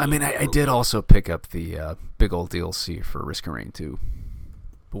indulge in I did also pick up the big old DLC for Risk of Rain 2.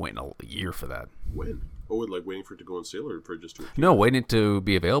 Been waiting a year for that. When? Oh, waiting for it to go on sale or for just to appear? No, waiting to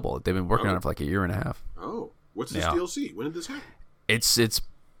be available. They've been working on it for a year and a half. Oh. What's this DLC? When did this happen? It's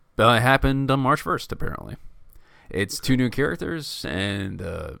happened on March 1st, apparently. It's 2 new characters and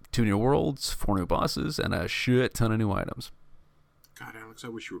 2 new worlds, 4 new bosses, and a shit ton of new items. God, Alex, I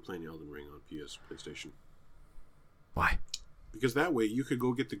wish you were playing Elden Ring on PlayStation. Why? Because that way you could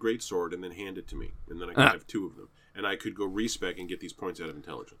go get the Great Sword and then hand it to me, and then I could have 2 of them, and I could go respec and get these points out of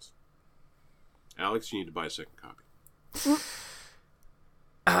intelligence. Alex, you need to buy a second copy.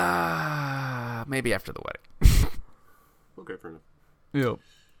 Maybe after the wedding. Okay, fair enough. Yep.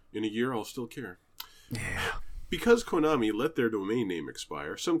 In a year, I'll still care. Yeah. Because Konami let their domain name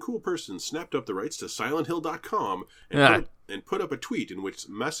expire, some cool person snapped up the rights to SilentHill.com and put up a tweet in which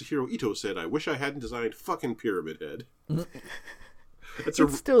Masahiro Ito said, "I wish I hadn't designed fucking Pyramid Head." It's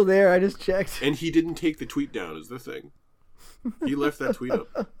still there. I just checked. And he didn't take the tweet down, is the thing. He left that tweet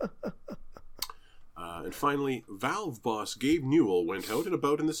up. And finally, Valve boss Gabe Newell went out and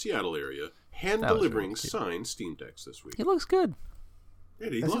about in the Seattle area, hand-delivering signed Steam Decks this week. He looks good. Yeah,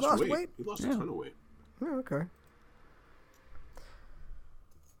 he lost weight. He lost a ton of weight. Oh, okay.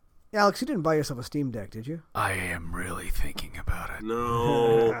 Alex, you didn't buy yourself a Steam Deck, did you? I am really thinking about it.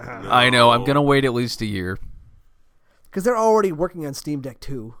 No. I know. I'm going to wait at least a year. Because they're already working on Steam Deck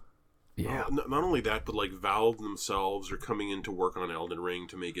 2. Yeah. Not only that, but Valve themselves are coming in to work on Elden Ring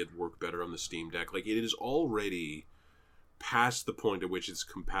to make it work better on the Steam Deck. It is already past the point at which it's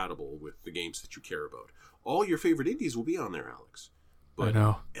compatible with the games that you care about. All your favorite indies will be on there, Alex. But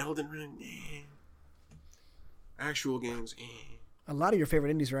know. Elden Ring, actual games, A lot of your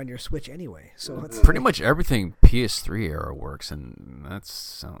favorite indies are on your Switch anyway, so it's Pretty much everything PS3 era works, and that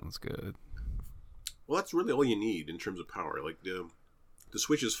sounds good. Well, that's really all you need in terms of power. Like the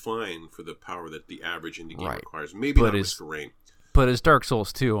Switch is fine for the power that the average indie game requires. Maybe not Risk of Rain. But is Dark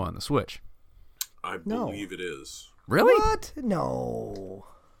Souls 2 on the Switch? I believe it is. Really? What? No.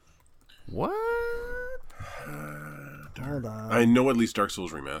 What? Hold on. I know at least Dark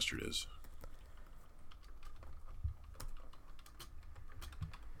Souls Remastered is.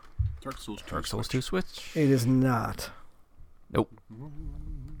 Dark Souls 2 Switch? It is not. Nope.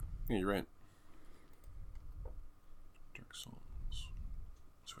 Yeah, you're right. Dark Souls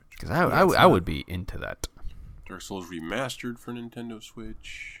Switch. Because I would be into that. Dark Souls Remastered for Nintendo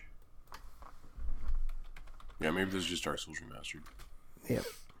Switch. Yeah, maybe this is just Dark Souls Remastered. Yep.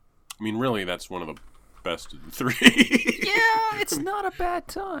 I mean, really, that's one of the best of the three. Yeah, it's not a bad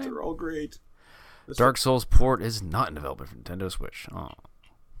time. They're all great. Dark Souls port is not in development for Nintendo Switch. Oh.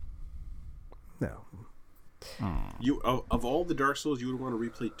 No. You of all the Dark Souls, you would want to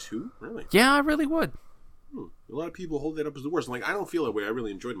replay 2? Really? Yeah, I really would. A lot of people hold that up as the worst. Like, I don't feel that way. I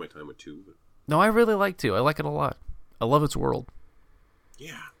really enjoyed my time with 2. But... No, I really like 2. I like it a lot. I love its world.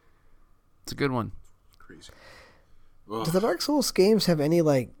 Yeah. It's a good one. Crazy. Do the Dark Souls games have any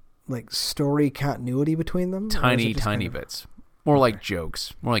like story continuity between them? Tiny bits. More like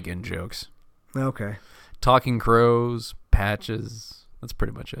jokes. More like in jokes. Okay. Talking crows, patches. That's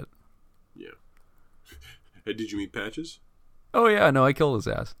pretty much it. Yeah. Hey, did you meet Patches? Oh yeah, no, I killed his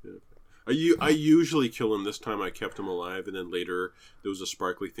ass. Yeah. I usually kill him. This time I kept him alive, and then later there was a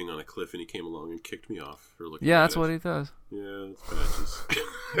sparkly thing on a cliff, and he came along and kicked me off for looking. Yeah, at that's it. what he does. Yeah, it's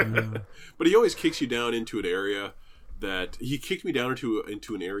Patches. But he always kicks you down into an area that he kicked me down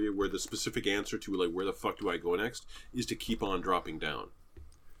into an area where the specific answer to like where the fuck do I go next is to keep on dropping down.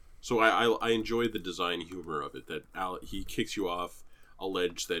 So I enjoyed the design humor of it. That he kicks you off a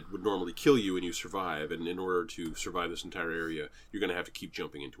ledge that would normally kill you and you survive, and in order to survive this entire area, you're going to have to keep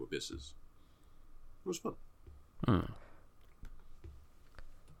jumping into abysses. It was fun.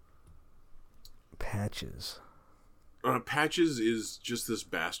 Patches. Patches is just this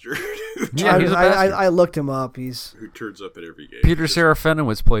bastard Yeah, he's a bastard. I looked him up. He's who turns up at every game. Peter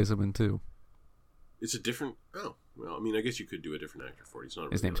Serafinowicz plays him in 2. It's a different... Oh, well, I mean, I guess you could do a different actor for it. He's not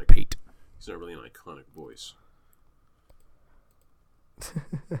really His name's Pete. He's not really an iconic voice.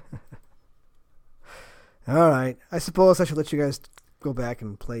 all right. I suppose I should let you guys go back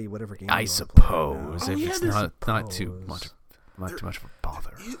and play whatever game. I you suppose wanna play if now. it's not too much of a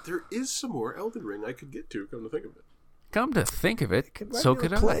bother. There is some more Elden Ring I could get to, come to think of it. Come to think of it, Could so maybe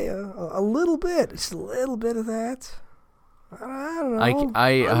could play I. a little bit, just a little bit of that. I don't know.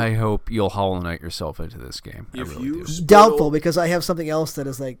 I hope you'll Hollow Knight yourself into this game. I If really you do. Doubtful, because I have something else that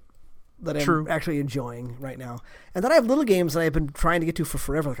is like that I'm True. actually enjoying right now, and then I have little games that I've been trying to get to for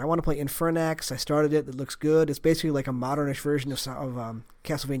forever. Like I want to play Infernax. I started it. It looks good. It's basically like a modernish version of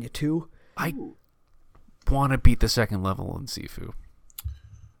Castlevania 2. I want to beat the second level in Sifu.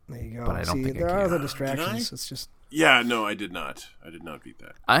 There you go. But I don't think I there are can. other distractions. It's just Yeah, no, I did not. I did not beat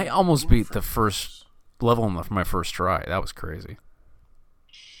that. I almost beat the first level on my first try. That was crazy.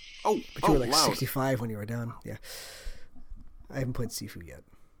 Oh, but you were like wow. 65 when you were done. Yeah, I haven't played Sifu yet.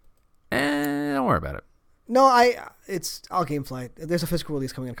 Don't worry about it. No, I'll GameFly. There's a physical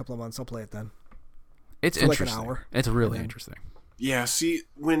release coming in a couple of months. I'll play it then. It's For like an interesting. hour. It's really then- interesting. Yeah, see,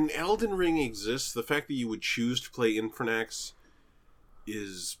 when Elden Ring exists, the fact that you would choose to play Infernax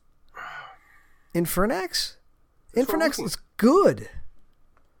is... Infernax? That's what I'm Infernax looking- is good.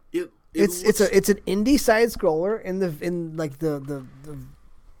 It's It's an indie side scroller in the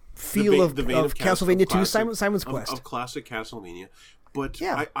feel of vein Castlevania 2 classic- Simon's Quest. of classic Castlevania. But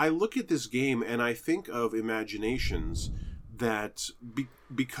Yeah. I look at this game and I think of Imaginations that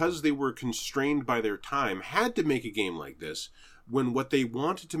because they were constrained by their time had to make a game like this when what they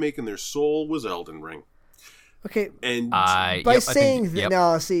wanted to make in their soul was Elden Ring. Okay, And by saying that,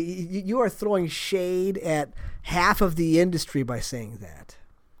 no, see, you are throwing shade at half of the industry by saying that.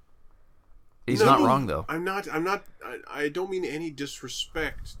 He's No, not wrong though. I'm not. I don't mean any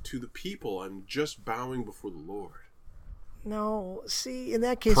disrespect to the people. I'm just bowing before the Lord. No, see, in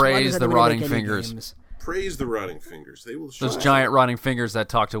that case, why Praise does the anybody rotting make any fingers. games? Praise the rotting fingers. They will. Those show giant rotting fingers that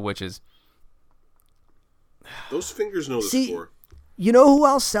talk to witches. Those fingers know the See, score. You know who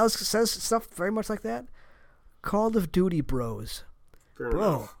else says stuff very much like that? Call of Duty bros. Fair Bro.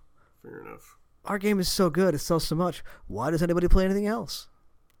 enough. Fair enough. Our game is so good, it sells so much. Why does anybody play anything else?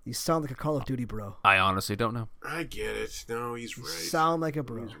 You sound like a Call of Duty bro. I honestly don't know. I get it. No, he's You right. sound like a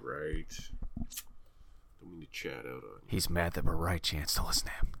bro. He's right. Don't mean to chat out on you. He's mad that we're right. Chance to listen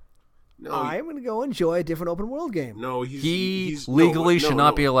to him. No, I'm going to go enjoy a different open world game. no, He legally should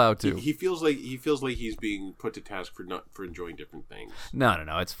not be allowed to. He feels like he's being put to task for enjoying different things. No,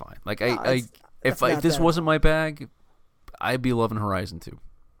 it's fine. Like that's if not this that. wasn't my bag, I'd be loving Horizon 2.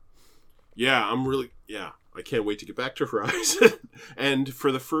 Yeah, I can't wait to get back to Horizon. And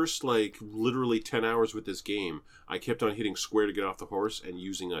for the first literally 10 hours with this game, I kept on hitting square to get off the horse and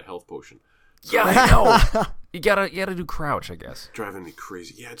using a health potion. Yeah, I know. you gotta do crouch, I guess. Driving me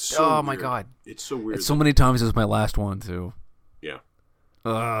crazy. Yeah, it's so weird. My god, it's so weird. it's so many times. It was my last one too. Yeah,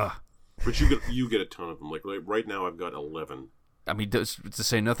 Ugh. but you get a ton of them. Like right now, I've got 11. I mean, to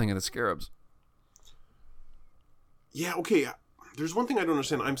say nothing of the scarabs. Yeah, okay. There's one thing I don't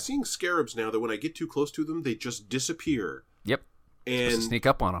understand. I'm seeing scarabs now that when I get too close to them, they just disappear. Yep. And Just sneak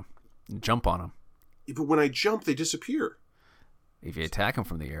up on them, and jump on them. but when I jump, they disappear. If you attack them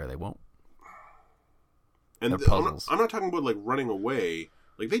from the air, they won't. And They're puzzles. I'm not talking about running away.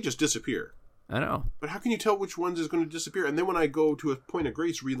 Like they just disappear. I know. But how can you tell which ones is going to disappear? And then when I go to a point of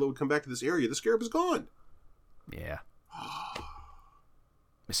grace, reload, come back to this area, the scarab is gone. Yeah.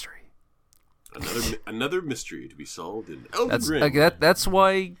 Mystery. Another mystery to be solved in Elden Ring. That's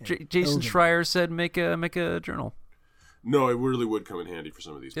why Jason Elden. Schreier said make a journal. No, it really would come in handy for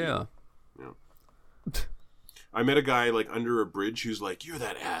some of these people. Yeah. I met a guy under a bridge who's like, "You're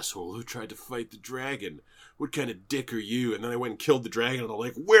that asshole who tried to fight the dragon. What kind of dick are you?" And then I went and killed the dragon, and I'm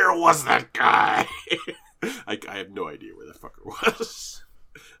like, "Where was that guy?" I have no idea where that fucker was.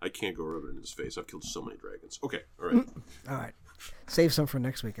 I can't go rub it in his face. I've killed so many dragons. Okay, all right. All right. Save some for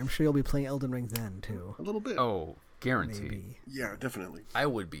next week. I'm sure you'll be playing Elden Ring then, too. A little bit. Oh, guaranteed. Maybe. Yeah, definitely. I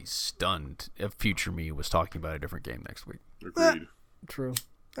would be stunned if future me was talking about a different game next week. Agreed. True.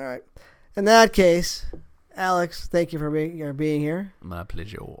 All right. In that case, Alex, thank you for being here. My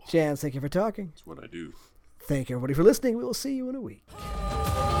pleasure. Chance, thank you for talking. That's what I do. Thank you, everybody, for listening. We will see you in a week.